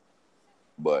golf,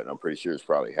 but I'm pretty sure it's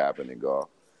probably happened in golf.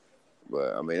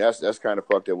 But I mean, that's kind of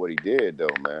fucked up what he did though,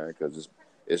 man, because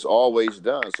it's always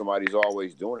done. Somebody's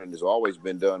always doing it. And it's always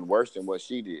been done worse than what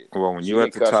she did. Well, when she you're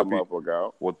at the top,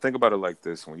 well, think about it like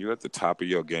this: when you're at the top of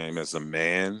your game as a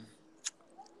man,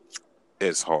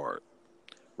 it's hard.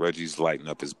 Reggie's lighting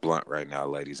up his blunt right now,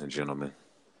 ladies and gentlemen.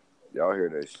 Y'all hear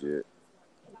that shit?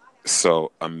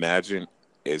 So imagine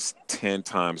it's 10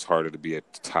 times harder to be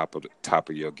at the top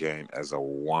of your game as a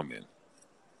woman.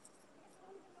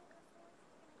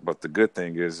 But the good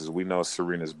thing is we know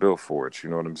Serena's built for it. You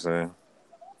know what I'm saying?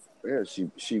 Yeah,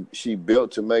 she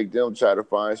built to make them try to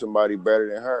find somebody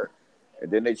better than her. And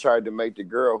then they tried to make the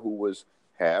girl who was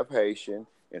half Haitian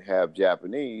and half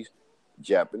Japanese.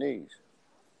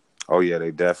 Oh, yeah,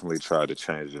 they definitely tried to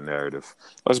change the narrative.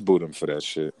 Let's boo them for that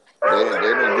shit. They didn't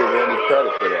give her any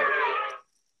credit for that.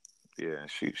 Yeah,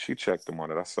 she checked them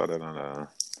on it. I saw that on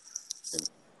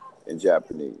in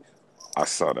Japanese. I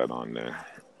saw that on there.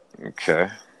 Okay.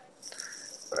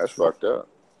 That's fucked up.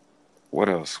 What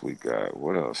else we got?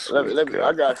 Let me.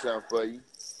 I got something for you.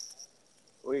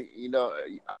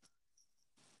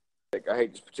 I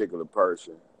hate this particular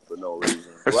person for no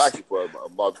reason. Well, actually, for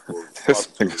multiple. This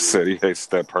nigga said he hates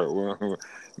that part.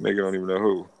 Nigga don't even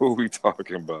know who we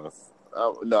talking about.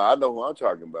 No, I know who I'm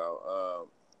talking about.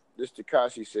 This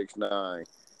Tekashi 6ix9ine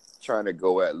trying to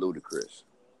go at Ludacris.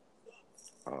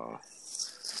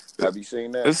 Have you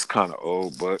seen that? It's kind of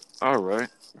old, but all right,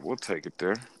 we'll take it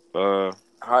there.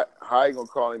 How you gonna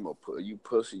call him you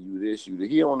pussy, you this, you that?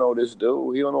 He don't know this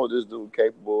dude. He don't know what this dude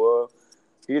capable of.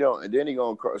 He don't, and then he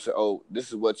gonna say, "Oh, this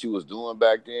is what you was doing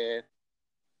back then."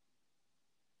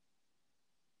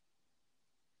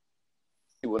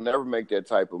 He will never make that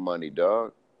type of money,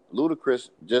 dog. Ludacris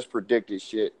just predicted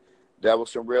shit. That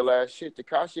was some real ass shit.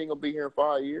 Tekashi ain't gonna be here in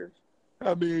 5 years.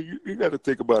 I mean, you got to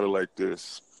think about it like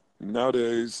this.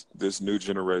 Nowadays, this new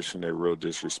generation, they're real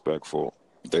disrespectful.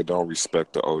 They don't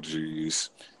respect the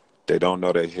OGs. They don't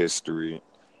know their history.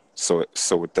 So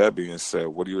with that being said,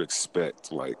 what do you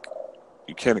expect? Like,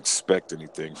 you can't expect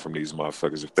anything from these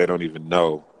motherfuckers if they don't even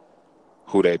know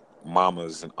who their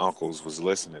mamas and uncles was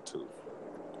listening to.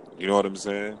 You know what I'm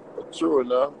saying? True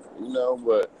enough,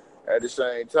 but at the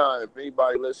same time, if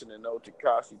anybody listening know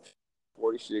Tekashi,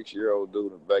 46-year-old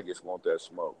dude in Vegas want that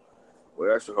smoke, well,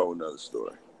 that's a whole nother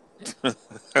story.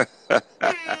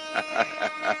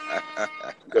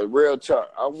 Because real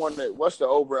talk, I wonder what's the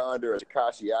over-under of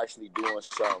Tekashi actually doing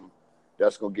something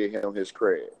that's going to get him his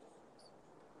cred.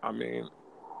 I mean,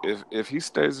 if he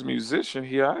stays a musician,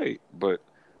 he all right. But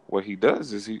what he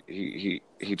does is he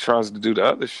tries to do the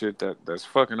other shit that's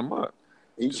fucking him up.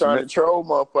 He's trying to troll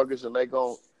motherfuckers, and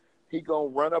he gonna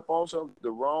run up on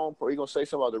he gonna say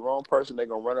something about the wrong person. They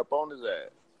gonna run up on his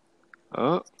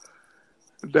ass.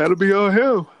 That'll be on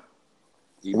him.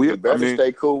 He better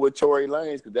stay cool with Tory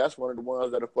Lanez because that's one of the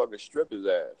ones that'll fucking strip his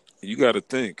ass. You got to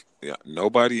think. Yeah,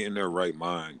 nobody in their right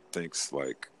mind thinks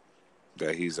like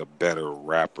that he's a better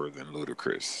rapper than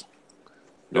Ludacris.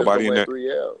 Nobody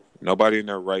in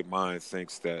their right mind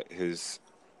thinks that his.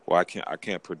 Well, I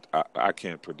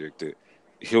can't predict it.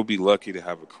 He'll be lucky to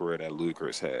have a career that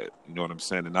Ludacris had. You know what I'm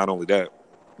saying? And not only that,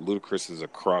 Ludacris is a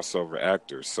crossover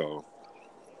actor. So.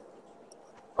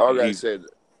 All I said.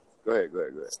 Go ahead.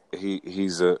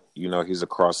 He's a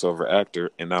crossover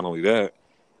actor, and not only that,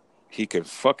 he can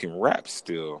fucking rap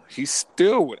still. He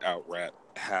still would out rap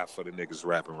half of the niggas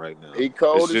rapping right now. He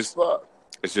cold as fuck.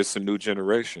 It's just a new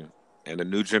generation, and the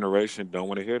new generation don't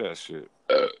want to hear that shit.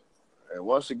 And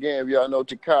once again, if y'all know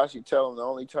Tekashi, tell him the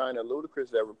only time that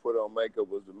Ludacris ever put on makeup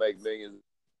was to make millions.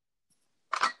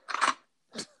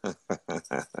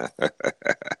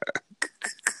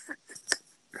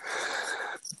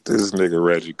 This nigga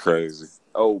Reggie crazy.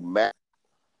 Oh, Mac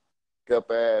up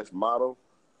ass model.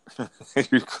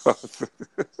 You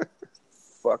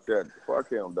Fuck that.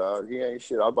 Fuck him, dog. He ain't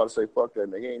shit. I was about to say fuck that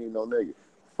nigga. He ain't even no nigga.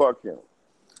 Fuck him.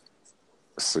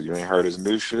 So you ain't heard his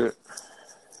new shit?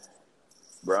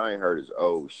 Bro, I ain't heard his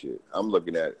old shit. I'm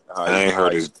looking at how I he, ain't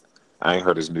heard his I ain't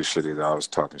heard his new shit either. I was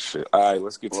talking shit. All right,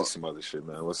 let's get to well, some other shit,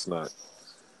 man. Let's not.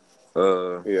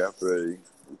 yeah, I feel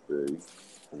you.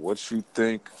 What you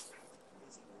think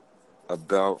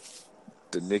about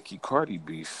the Nicki Cardi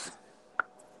beef?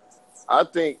 I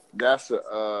think that's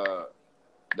a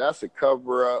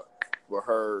cover up for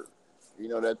her. You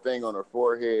know that thing on her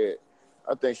forehead.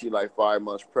 I think she like 5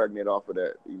 months pregnant off of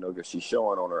that. You know, because she's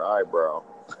showing on her eyebrow.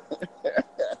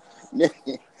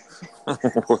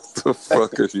 What the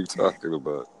fuck are you talking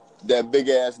about? That big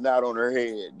ass knot on her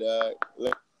head, dog.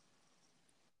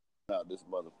 Not this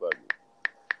motherfucker.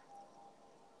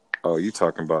 Oh, you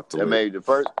talking about That made the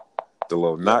first. the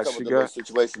little Yeah, I'm knot talking she about the little got?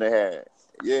 situation they had.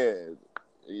 Yeah.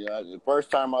 You know, the first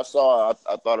time I saw her,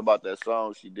 I thought about that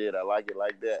song she did. I like it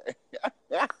like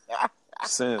that.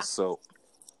 Saying so.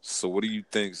 So what do you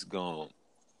think's going?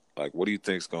 Like, what do you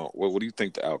think's going? What do you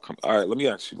think the outcome? All right, let me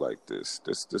ask you like this.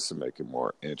 This will make it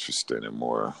more interesting and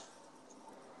more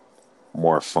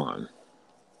fun.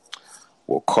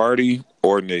 Will Cardi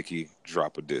or Nicki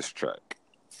drop a diss track?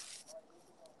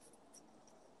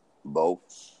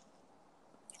 Both.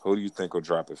 Who do you think will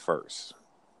drop it first?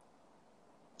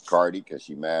 Cardi, because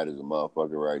she mad as a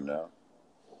motherfucker right now.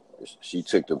 She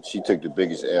took the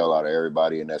biggest L out of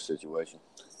everybody in that situation.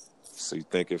 So you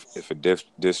think if a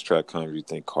diss track comes, you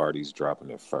think Cardi's dropping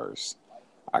it first?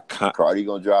 Cardi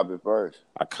gonna drop it first.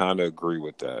 I kind of agree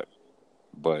with that,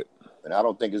 but and I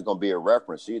don't think it's gonna be a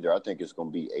reference either. I think it's gonna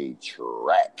be a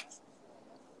track.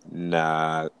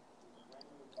 Nah,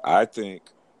 I think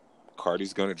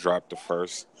Cardi's gonna drop the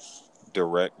first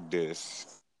direct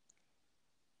diss,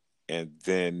 and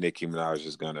then Nicki Minaj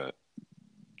is gonna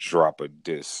drop a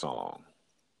diss song,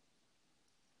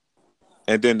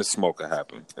 and then the smoke will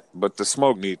happen. But the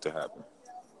smoke need to happen.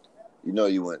 You know,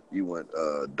 you went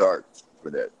dark for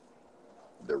that.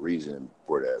 The reason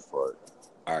for that part.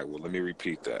 All right, well, let me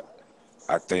repeat that.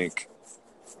 I think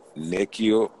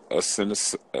Nicki will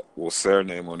say her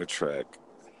name on the track.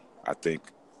 I think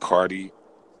Cardi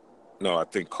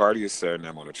is say her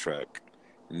name on the track.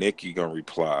 Nicki gonna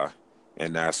reply,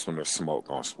 and that's when the smoke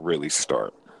gonna really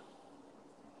start.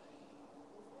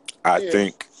 I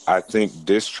think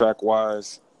diss track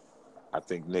wise, I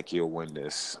think Nicki will win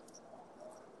this.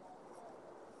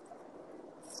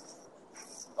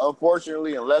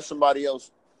 Unfortunately, unless somebody else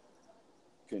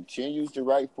continues to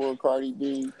write for Cardi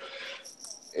B,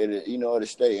 it'll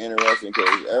stay interesting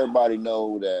because everybody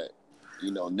know that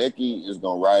Nicki is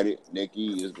gonna write it.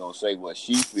 Nicki is gonna say what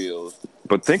she feels.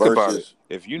 But think about it. Versus,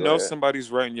 If you know somebody's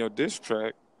writing your diss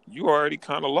track, you already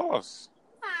kind of lost.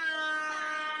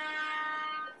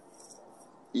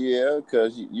 Yeah,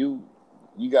 because you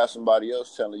got somebody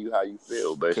else telling you how you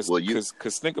feel, basically.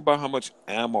 Because think about how much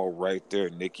ammo right there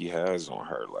Nicki has on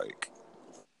her. Like,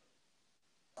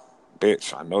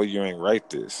 bitch, I know you ain't write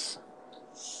this.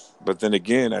 But then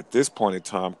again, at this point in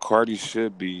time, Cardi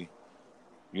should be,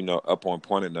 up on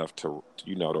point enough to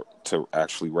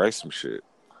actually write some shit.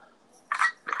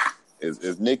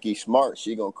 If Nicki's smart,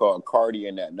 she gonna call Cardi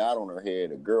and that knot on her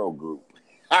head a girl group.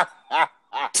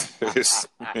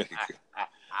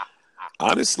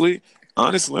 Honestly,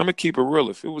 I'm gonna keep it real.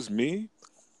 If it was me,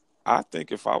 I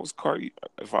think if I was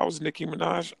Nicki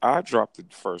Minaj, I'd drop the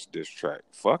first diss track.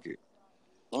 Fuck it.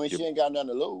 I mean, she ain't got nothing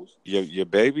to lose. Your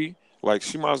baby, like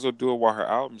she might as well do it while her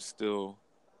album's still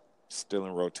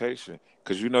in rotation.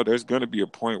 Because there's gonna be a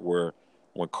point where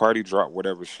when Cardi drop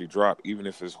whatever she dropped, even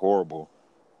if it's horrible,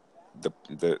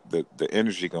 the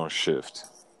energy gonna shift.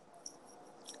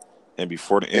 And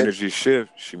before the energy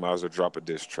shift, she might as well drop a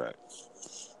diss track.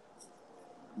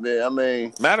 Yeah, I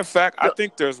mean, matter of fact, I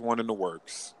think there's one in the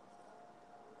works.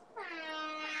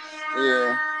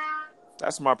 Yeah,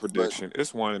 that's my prediction.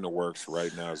 It's one in the works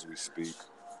right now as we speak.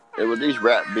 Yeah, with these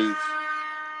rap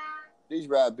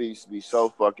beats be so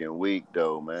fucking weak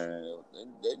though, man.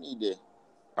 They need to.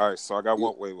 All right, so I got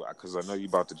one way because I know you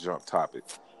about to jump topic.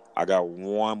 I got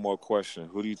one more question.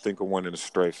 Who do you think will win in a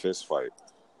straight fist fight?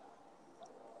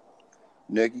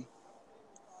 Nicki.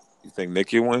 You think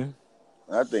Nicki win?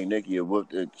 I think Nicki will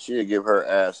whoop. She'll give her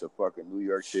ass a fucking New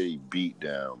York City beat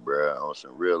down, bro, on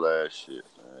some real ass shit,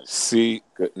 man. See,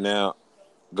 now,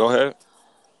 go ahead.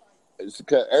 It's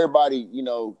because everybody,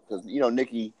 because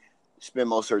Nicki spent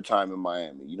most of her time in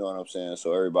Miami. You know what I'm saying?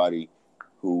 So everybody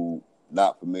who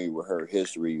not familiar with her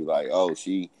history, like, oh,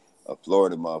 she a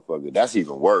Florida motherfucker. That's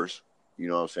even worse. You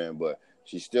know what I'm saying? But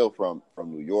she's still from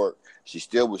New York. She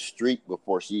still was street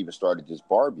before she even started this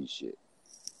Barbie shit.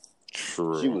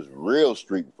 True. She was real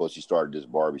street before she started this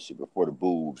Barbie shit. Before the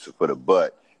boobs, before the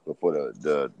butt, before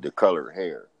the colored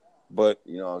hair. But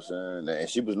you know what I'm saying? And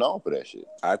she was known for that shit.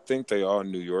 I think they all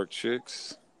New York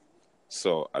chicks,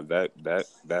 so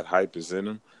that hype is in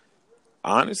them.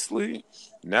 Honestly,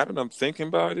 now that I'm thinking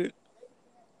about it,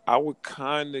 I would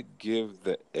kind of give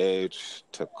the edge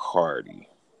to Cardi,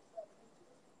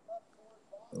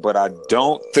 but I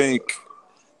don't think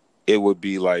it would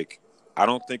be like. I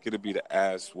don't think it'd be the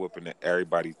ass whooping that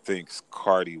everybody thinks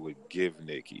Cardi would give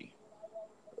Nicki.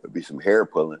 It'd be some hair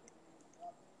pulling.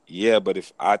 Yeah, but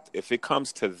if it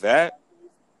comes to that,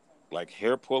 like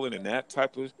hair pulling and that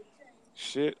type of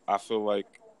shit, I feel like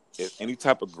if any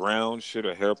type of ground shit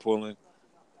or hair pulling,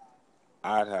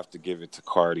 I'd have to give it to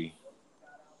Cardi.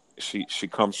 She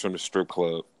comes from the strip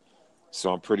club,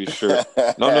 so I'm pretty sure.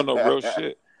 No, real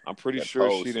shit. I'm pretty That sure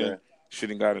pole strength. she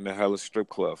didn't got in the hella strip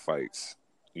club fights.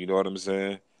 You know what I'm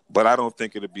saying? But I don't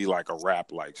think it'd be like a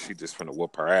rap like she just finna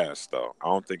whoop her ass though. I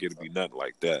don't think it'd be nothing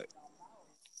like that.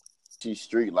 She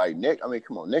street like Nick. I mean,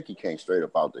 come on, Nicki came straight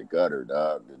up out the gutter,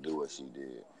 dog, to do what she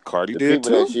did. Cardi The did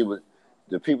people that too. she was,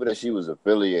 the people that she was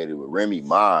affiliated with, Remy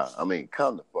Ma. I mean,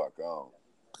 come the fuck on.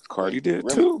 Cardi When did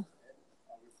Remy, too.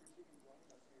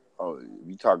 oh,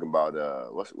 you talking about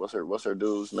what's her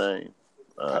dude's name?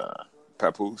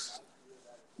 Papoose.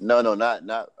 No,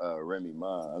 not Remy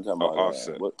Ma. I'm talking Oh, about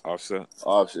Offset. what Offset.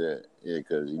 Offset. Yeah,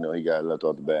 because he got left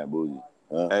off the bad bougie.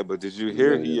 Huh? Hey, but did you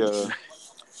hear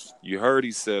you heard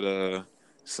he said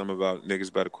something about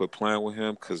niggas better quit playing with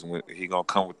him because when he gonna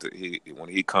come with when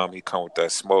he come with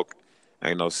that smoke.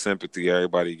 Ain't no sympathy.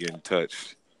 Everybody getting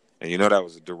touched, and you know that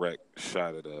was a direct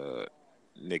shot at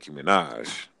Nicki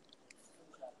Minaj.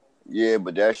 Yeah,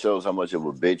 but that shows how much of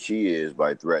a bitch he is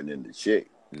by threatening the chick.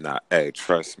 Nah, hey,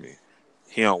 trust me,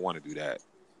 he don't want to do that.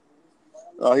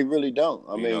 No, he really don't.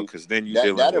 I mean, because then you that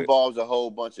dealing with involves a whole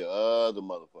bunch of other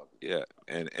motherfuckers. yeah,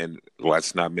 and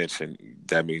let's not mention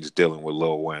that means dealing with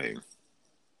Lil Wayne,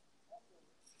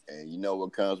 and you know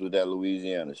what comes with that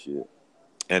Louisiana shit,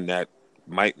 and that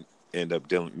might end up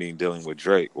dealing with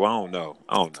Drake. Well, I don't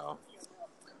know.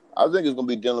 I think it's gonna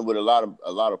be dealing with a lot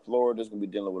of Florida. It's gonna be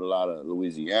dealing with a lot of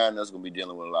Louisiana. It's gonna be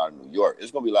dealing with a lot of New York.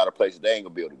 It's gonna be a lot of places they ain't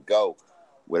gonna be able to go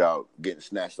without getting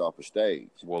snatched off the stage.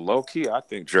 Well, low key, I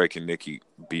think Drake and Nicki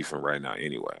beefing right now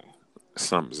anyway.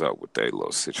 Something's up with their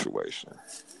little situation.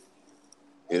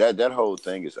 Yeah, that whole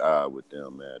thing is odd with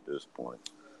them, man. At this point.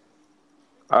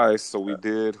 All right, so we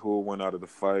did who went out of the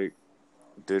fight.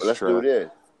 Diss Let's track. do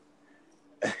this.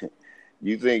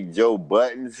 You think Joe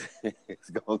Buttons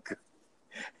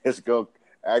is gonna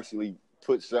actually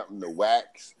put something to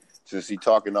wax since he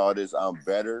talking all this I'm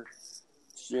better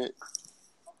shit?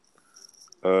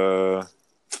 I'll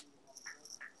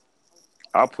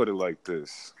put it like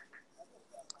this: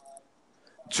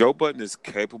 Joe Budden is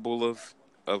capable of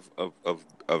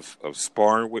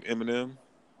sparring with Eminem,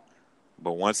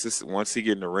 but once he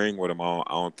get in the ring with him, I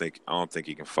don't think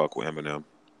he can fuck with Eminem.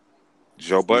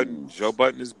 Joe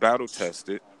Budden is battle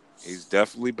tested. He's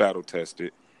definitely battle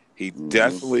tested. He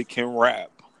definitely can rap,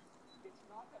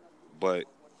 but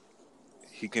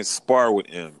he can spar with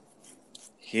him.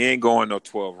 He ain't going no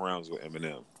 12 rounds with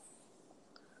Eminem.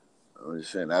 I'm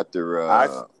just saying after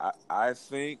I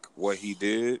think what he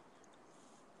did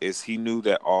is he knew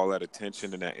that all that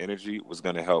attention and that energy was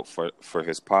going to help for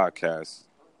his podcast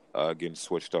getting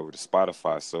switched over to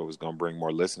Spotify, so it was going to bring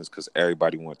more listeners because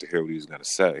everybody wanted to hear what he was going to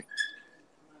say.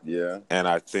 Yeah, and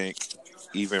I think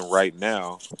even right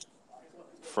now,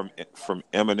 from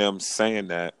Eminem saying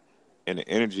that and the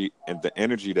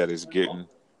energy that is getting,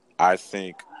 I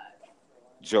think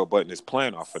Joe Budden is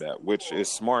playing off of that, which is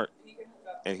smart,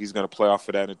 and he's going to play off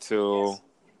of that until.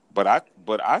 But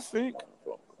I think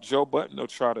Joe Budden will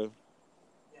try to.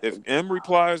 If M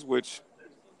replies, which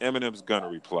Eminem's gonna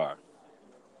reply,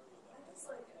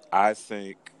 I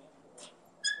think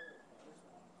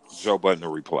Joe Budden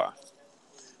will reply.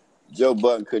 Joe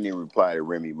Budden couldn't even reply to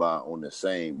Remy Ma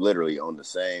literally on the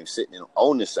same, sitting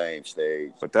on the same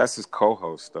stage. But that's his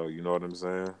co-host, though. You know what I'm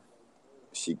saying?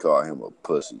 She called him a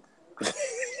pussy.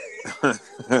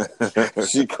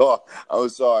 I'm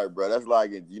sorry, bro. That's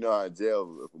like, you know how in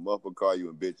jail, if a motherfucker call you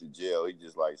a bitch in jail, he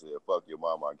just like said, fuck your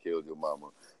mama, I killed your mama,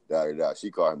 da-da-da.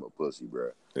 She called him a pussy,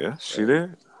 bro. Yeah, she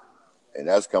did. And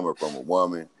that's coming from a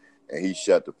woman, and he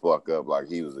shut the fuck up like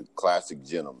he was a classic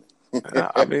gentleman.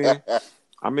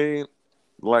 I mean,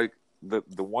 like the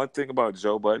one thing about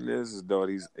Joe Budden is though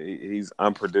he's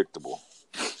unpredictable,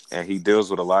 and he deals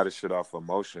with a lot of shit off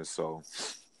emotion. So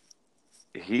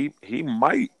he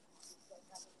might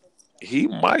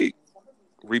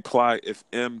reply if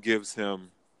M gives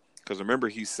him, because remember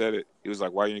he said it. He was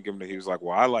like, "Why you didn't give him?" He was like,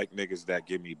 "Well, I like niggas that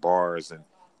give me bars and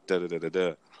da da da da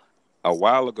da." A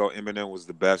while ago, Eminem was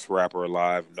the best rapper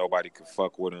alive. Nobody could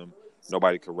fuck with him.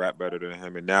 Nobody could rap better than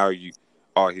him. And now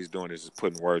all he's doing is just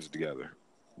putting words together.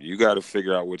 You got to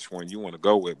figure out which one you want to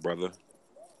go with, brother.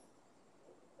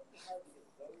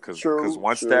 Because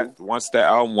once that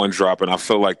album went dropping, I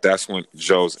feel like that's when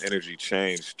Joe's energy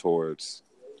changed towards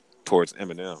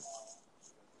Eminem.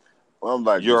 Well, I'm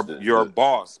like you're a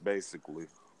boss, basically.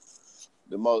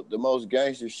 The most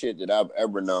gangster shit that I've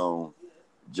ever known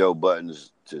Joe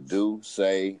Buttons to do,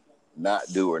 say, not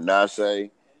do, or not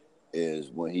say, is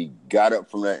when he got up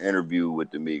from that interview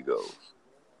with the Migos.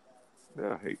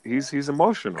 Yeah, he's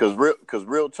emotional. Cause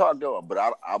real talk though, but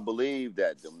I believe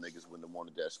that them niggas wouldn't have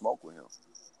wanted that smoke with him.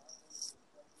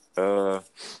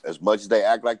 As much as they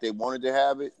act like they wanted to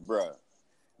have it, bruh.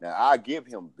 Now I give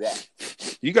him that.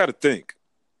 You got to think,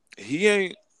 he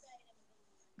ain't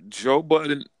Joe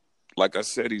Budden. Like I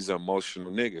said, he's an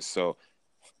emotional nigga. So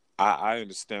I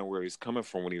understand where he's coming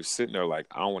from when he was sitting there like,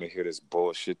 I don't want to hear this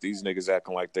bullshit. These niggas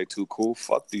acting like they too cool.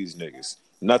 Fuck these niggas.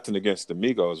 Nothing against the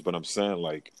Migos, but I'm saying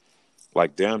like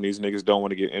damn, these niggas don't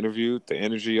want to get interviewed. The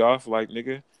energy off, like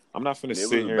nigga. I'm not finna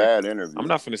sit here. Bad interview. I'm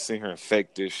not finna sit here and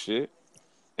fake this shit.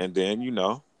 And then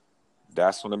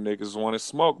that's when them niggas want to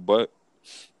smoke. But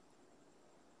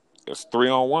it's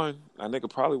 3-on-1. That nigga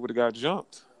probably would have got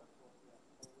jumped.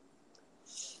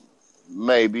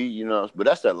 Maybe, but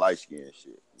that's that light skin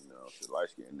shit. The light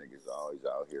skin niggas always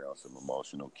out here on some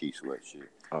emotional key sweat shit.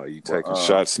 Oh, you taking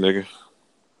shots, nigga?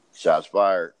 Shots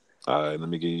fired. All right, let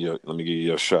me give you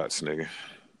your shots, nigga.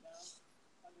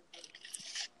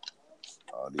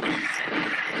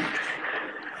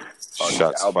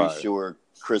 Shots I'll fired. be sure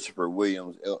Christopher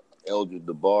Williams, Eldridge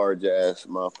DeBarge ass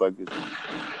motherfuckers.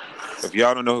 If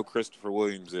y'all don't know who Christopher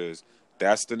Williams is,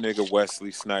 that's the nigga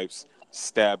Wesley Snipes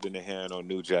stabbed in the hand on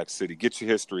New Jack City. Get your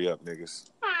history up, niggas.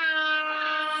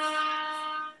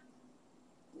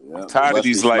 Yeah, I'm tired of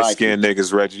these light-skinned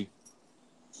niggas, Reggie.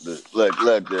 Look,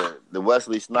 the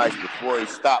Wesley Snipes before he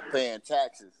stopped paying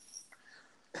taxes.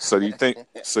 So do you think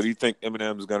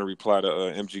Eminem is gonna reply to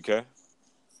MGK?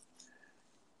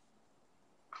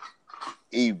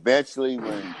 Eventually,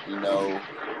 when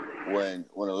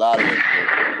when a lot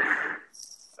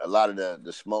of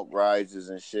the smoke rises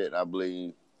and shit, I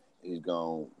believe he's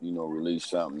gonna release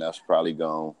something that's probably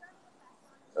gonna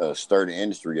stir the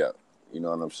industry up. You know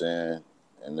what I'm saying?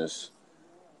 And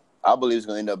I believe it's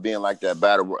gonna end up being like a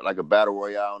battle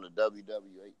royale on the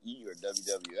WWE or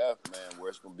WWF, man, where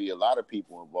it's gonna be a lot of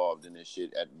people involved in this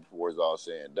shit before it's all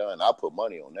said and done. I'll put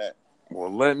money on that. Well,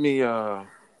 let me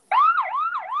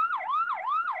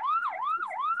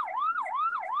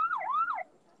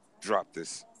drop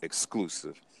this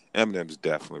exclusive. Eminem's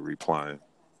definitely replying.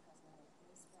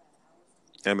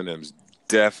 Eminem's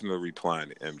definitely replying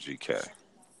to MGK.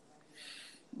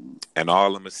 And all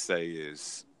I'm going to say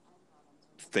is,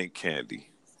 think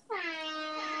candy.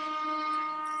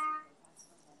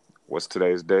 What's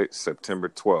today's date? September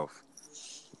 12th.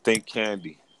 Think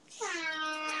candy.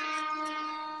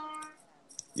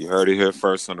 You heard it here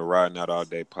first on the Riding Out All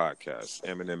Day podcast.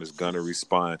 Eminem is going to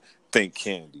respond, think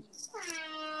candy.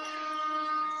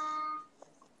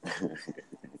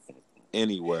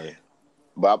 Anyway.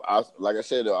 But like I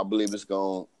said, though, I believe it's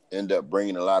going to end up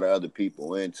bringing a lot of other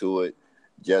people into it.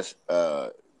 Just,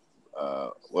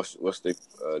 what's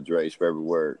Dre's favorite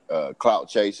word? Clout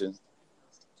chasing.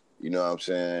 You know what I'm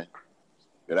saying?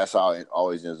 That's how it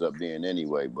always ends up being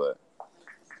anyway. But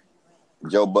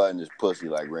Joe Budden is pussy,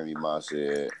 like Remy Ma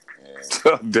said.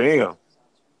 And damn.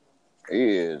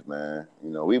 He is, man.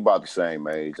 We about the same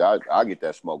age. I get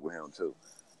that smoke with him too.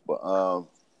 But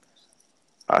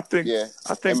I think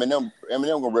Eminem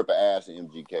gonna rip an ass in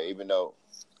MGK, even though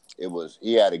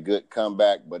he had a good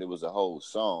comeback, but it was a whole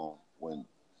song when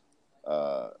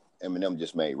Eminem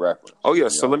just made reference. Oh yeah,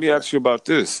 so let me ask you about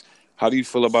this. How do you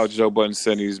feel about Joe Budden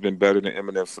saying he's been better than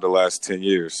Eminem for the last 10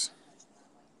 years?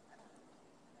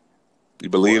 You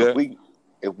believe that?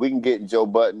 If we can get in Joe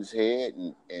Budden's head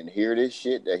and hear this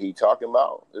shit that he talking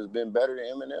about, it's been better than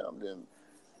Eminem, then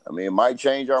it might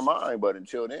change our mind, but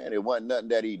until then, it wasn't nothing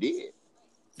that he did.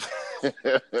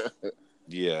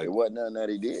 Yeah. It wasn't nothing that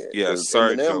he did. Yeah,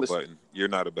 sorry, Joe Budden. You're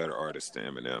not a better artist than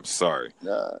Eminem. Sorry.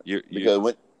 Nah,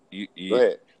 go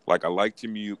ahead. Like, I like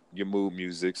your mood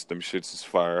musics. Them shits is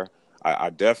fire.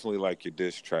 I definitely like your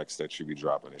diss tracks that you be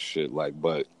dropping and shit.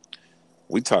 But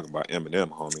we talking about Eminem,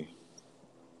 homie.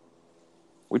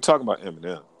 We talking about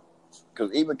Eminem.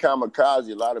 Because even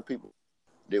Kamikaze, a lot of people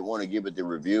didn't want to give it the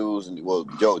reviews. And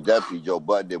Joe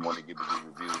Budden didn't want to give it the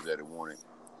reviews that it wanted.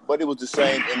 But it was the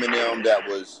same Eminem that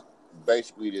was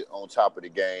basically on top of the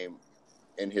game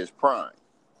in his prime.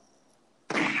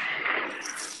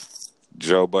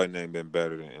 Joe Budden ain't been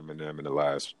better than Eminem in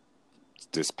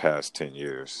this past 10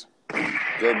 years.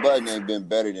 Joe Budden ain't been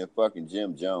better than fucking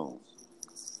Jim Jones.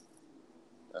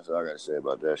 That's all I gotta say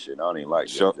about that shit. I don't even like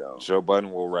Jim Jones. Joe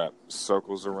Budden will wrap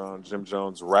circles around Jim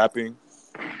Jones rapping,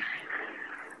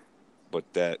 but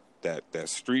that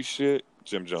street shit,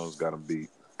 Jim Jones got him beat.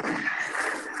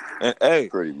 And hey,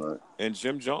 pretty much. And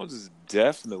Jim Jones is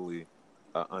definitely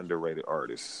an underrated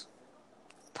artist.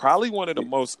 Probably one of the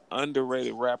most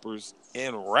underrated rappers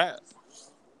in rap.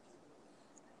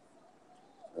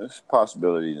 There's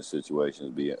possibilities and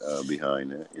situations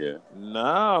behind that, yeah.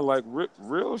 Nah, like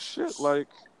real shit. Like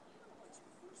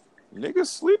niggas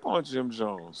sleep on Jim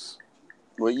Jones.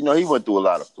 Well, you know, he went through a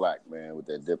lot of flack, man, with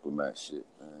that Diplomat shit,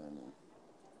 man.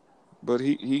 But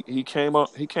he came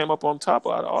up on top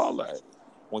out of all that.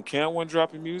 When Cam wasn't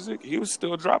dropping music, he was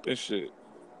still dropping shit.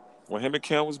 When him and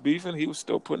Cam was beefing, he was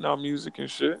still putting out music and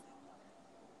shit.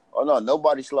 Oh no,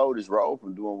 nobody slowed his roll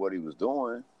from doing what he was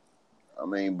doing. I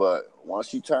mean, but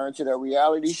once you turn to that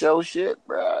reality show shit,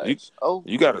 bro, it's over.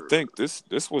 You got to think this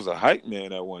was a hype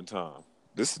man at one time.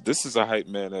 This is a hype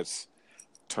man that's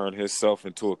turned himself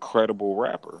into a credible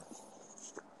rapper.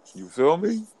 You feel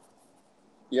me?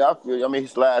 Yeah, I feel you. I mean,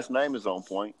 his last name is on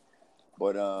point,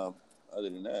 but other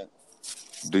than that,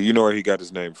 do you know where he got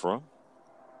his name from?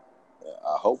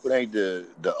 I hope it ain't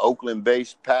the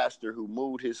Oakland-based pastor who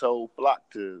moved his whole flock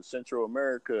to Central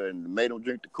America and made them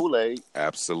drink the Kool-Aid.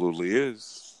 Absolutely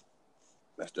is.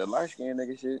 That's that light-skinned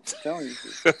nigga shit. I'm telling you.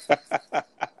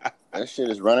 That shit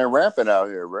is running rampant out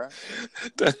here, bro.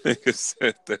 That nigga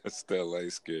said that's that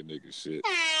light-skinned nigga shit.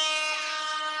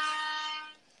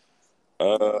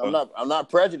 I'm not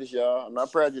prejudiced, y'all. I'm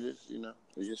not prejudiced, you know.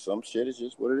 It's just some shit. It's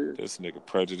just what it is. This nigga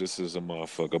prejudice is a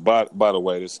motherfucker. By the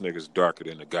way, this nigga's darker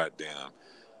than a goddamn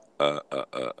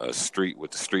a street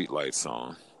with the street lights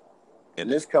on.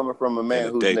 And this coming from a man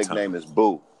whose nickname is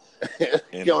Boo.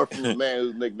 Coming from a man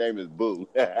whose nickname is Boo.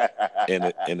 in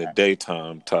the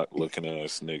daytime, top looking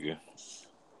ass nigga.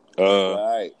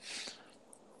 All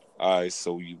right.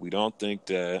 So we don't think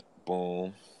that.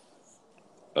 Boom.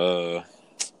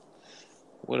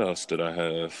 What else did I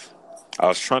have? I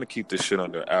was trying to keep this shit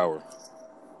under an hour.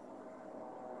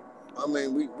 I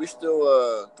mean, we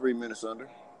still 3 minutes under.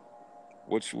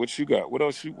 What you got? What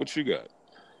else what you got?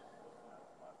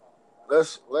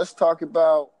 Let's talk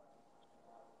about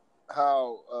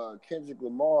how Kendrick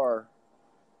Lamar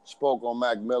spoke on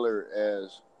Mac Miller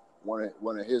as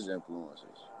one of his influences.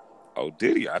 Oh,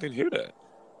 did he? I didn't hear that.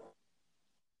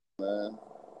 Man.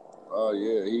 Oh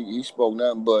yeah, he spoke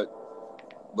nothing but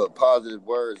positive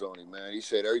words on him, man. He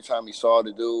said every time he saw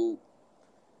the dude,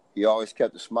 he always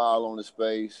kept a smile on his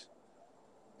face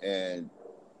and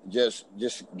just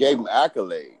gave him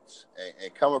accolades.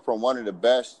 And coming from one of the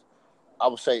best, I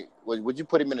would say, would you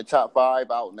put him in the top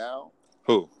 5 out now?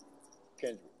 Who?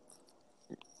 Kendrick.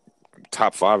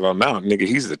 Top 5 out now, nigga.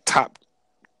 He's the top.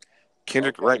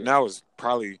 Kendrick right now is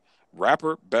probably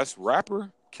best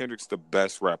rapper. Kendrick's the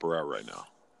best rapper out right now.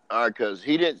 All right, because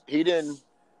he didn't.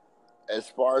 As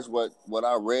far as what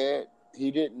I read,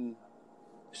 he didn't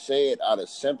say it out of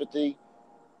sympathy.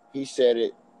 He said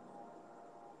it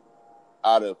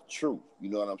out of truth. You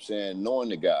know what I'm saying? Knowing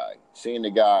the guy, seeing the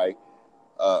guy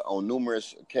on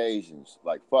numerous occasions,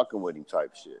 like fucking with him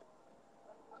type shit.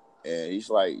 And he's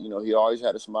like, you know, he always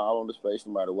had a smile on his face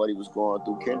no matter what he was going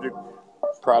through. Kendrick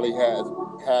probably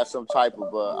had some type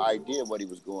of idea what he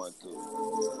was going through.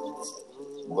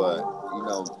 But, you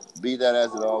know, be that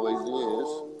as it always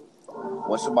is,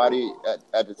 when somebody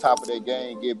at the top of their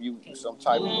game give you some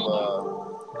type of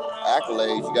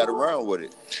accolades, you got to run with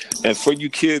it. And for you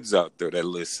kids out there that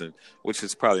listen, which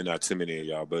is probably not too many of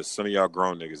y'all, but some of y'all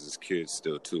grown niggas is kids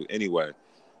still too. Anyway,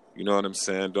 you know what I'm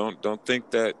saying? Don't think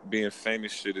that being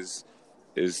famous shit is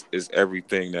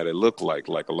everything that it look like.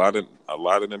 Like a lot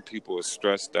of them people are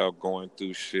stressed out, going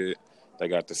through shit. They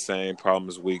got the same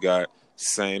problems we got,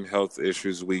 same health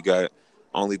issues we got.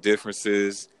 Only difference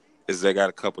is they got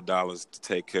a couple dollars to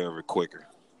take care of it quicker.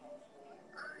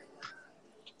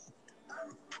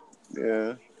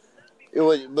 Yeah.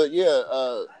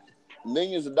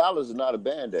 Millions of dollars is not a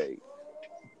Band-Aid.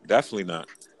 Definitely not.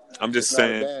 I'm just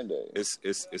saying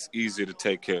it's easier to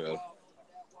take care of.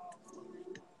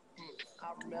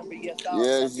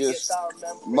 Yeah, it's just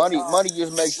money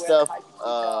just makes stuff,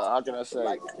 how can I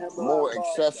say, more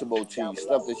accessible to you.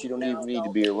 Stuff that you don't even need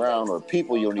to be around, or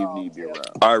people you don't even need to be around.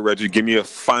 All right, Reggie, give me a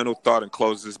final thought and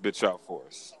close this bitch out for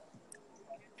us.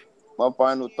 My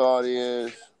final thought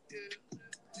is,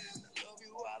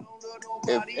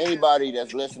 if anybody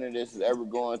that's listening to this is ever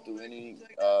going through any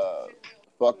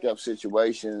fucked up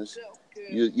situations,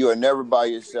 you are never by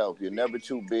yourself. You're never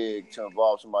too big to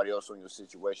involve somebody else on your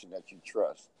situation that you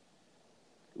trust.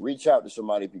 Reach out to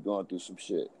somebody if you're going through some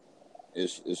shit.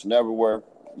 it's never worth,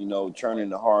 turning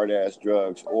to hard ass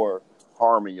drugs or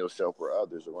harming yourself or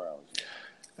others around you.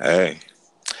 Hey,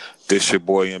 this your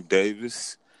boy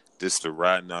MDAVIS. This the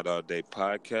Riding Out All Day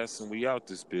podcast, and we out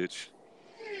this bitch.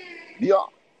 Yeah.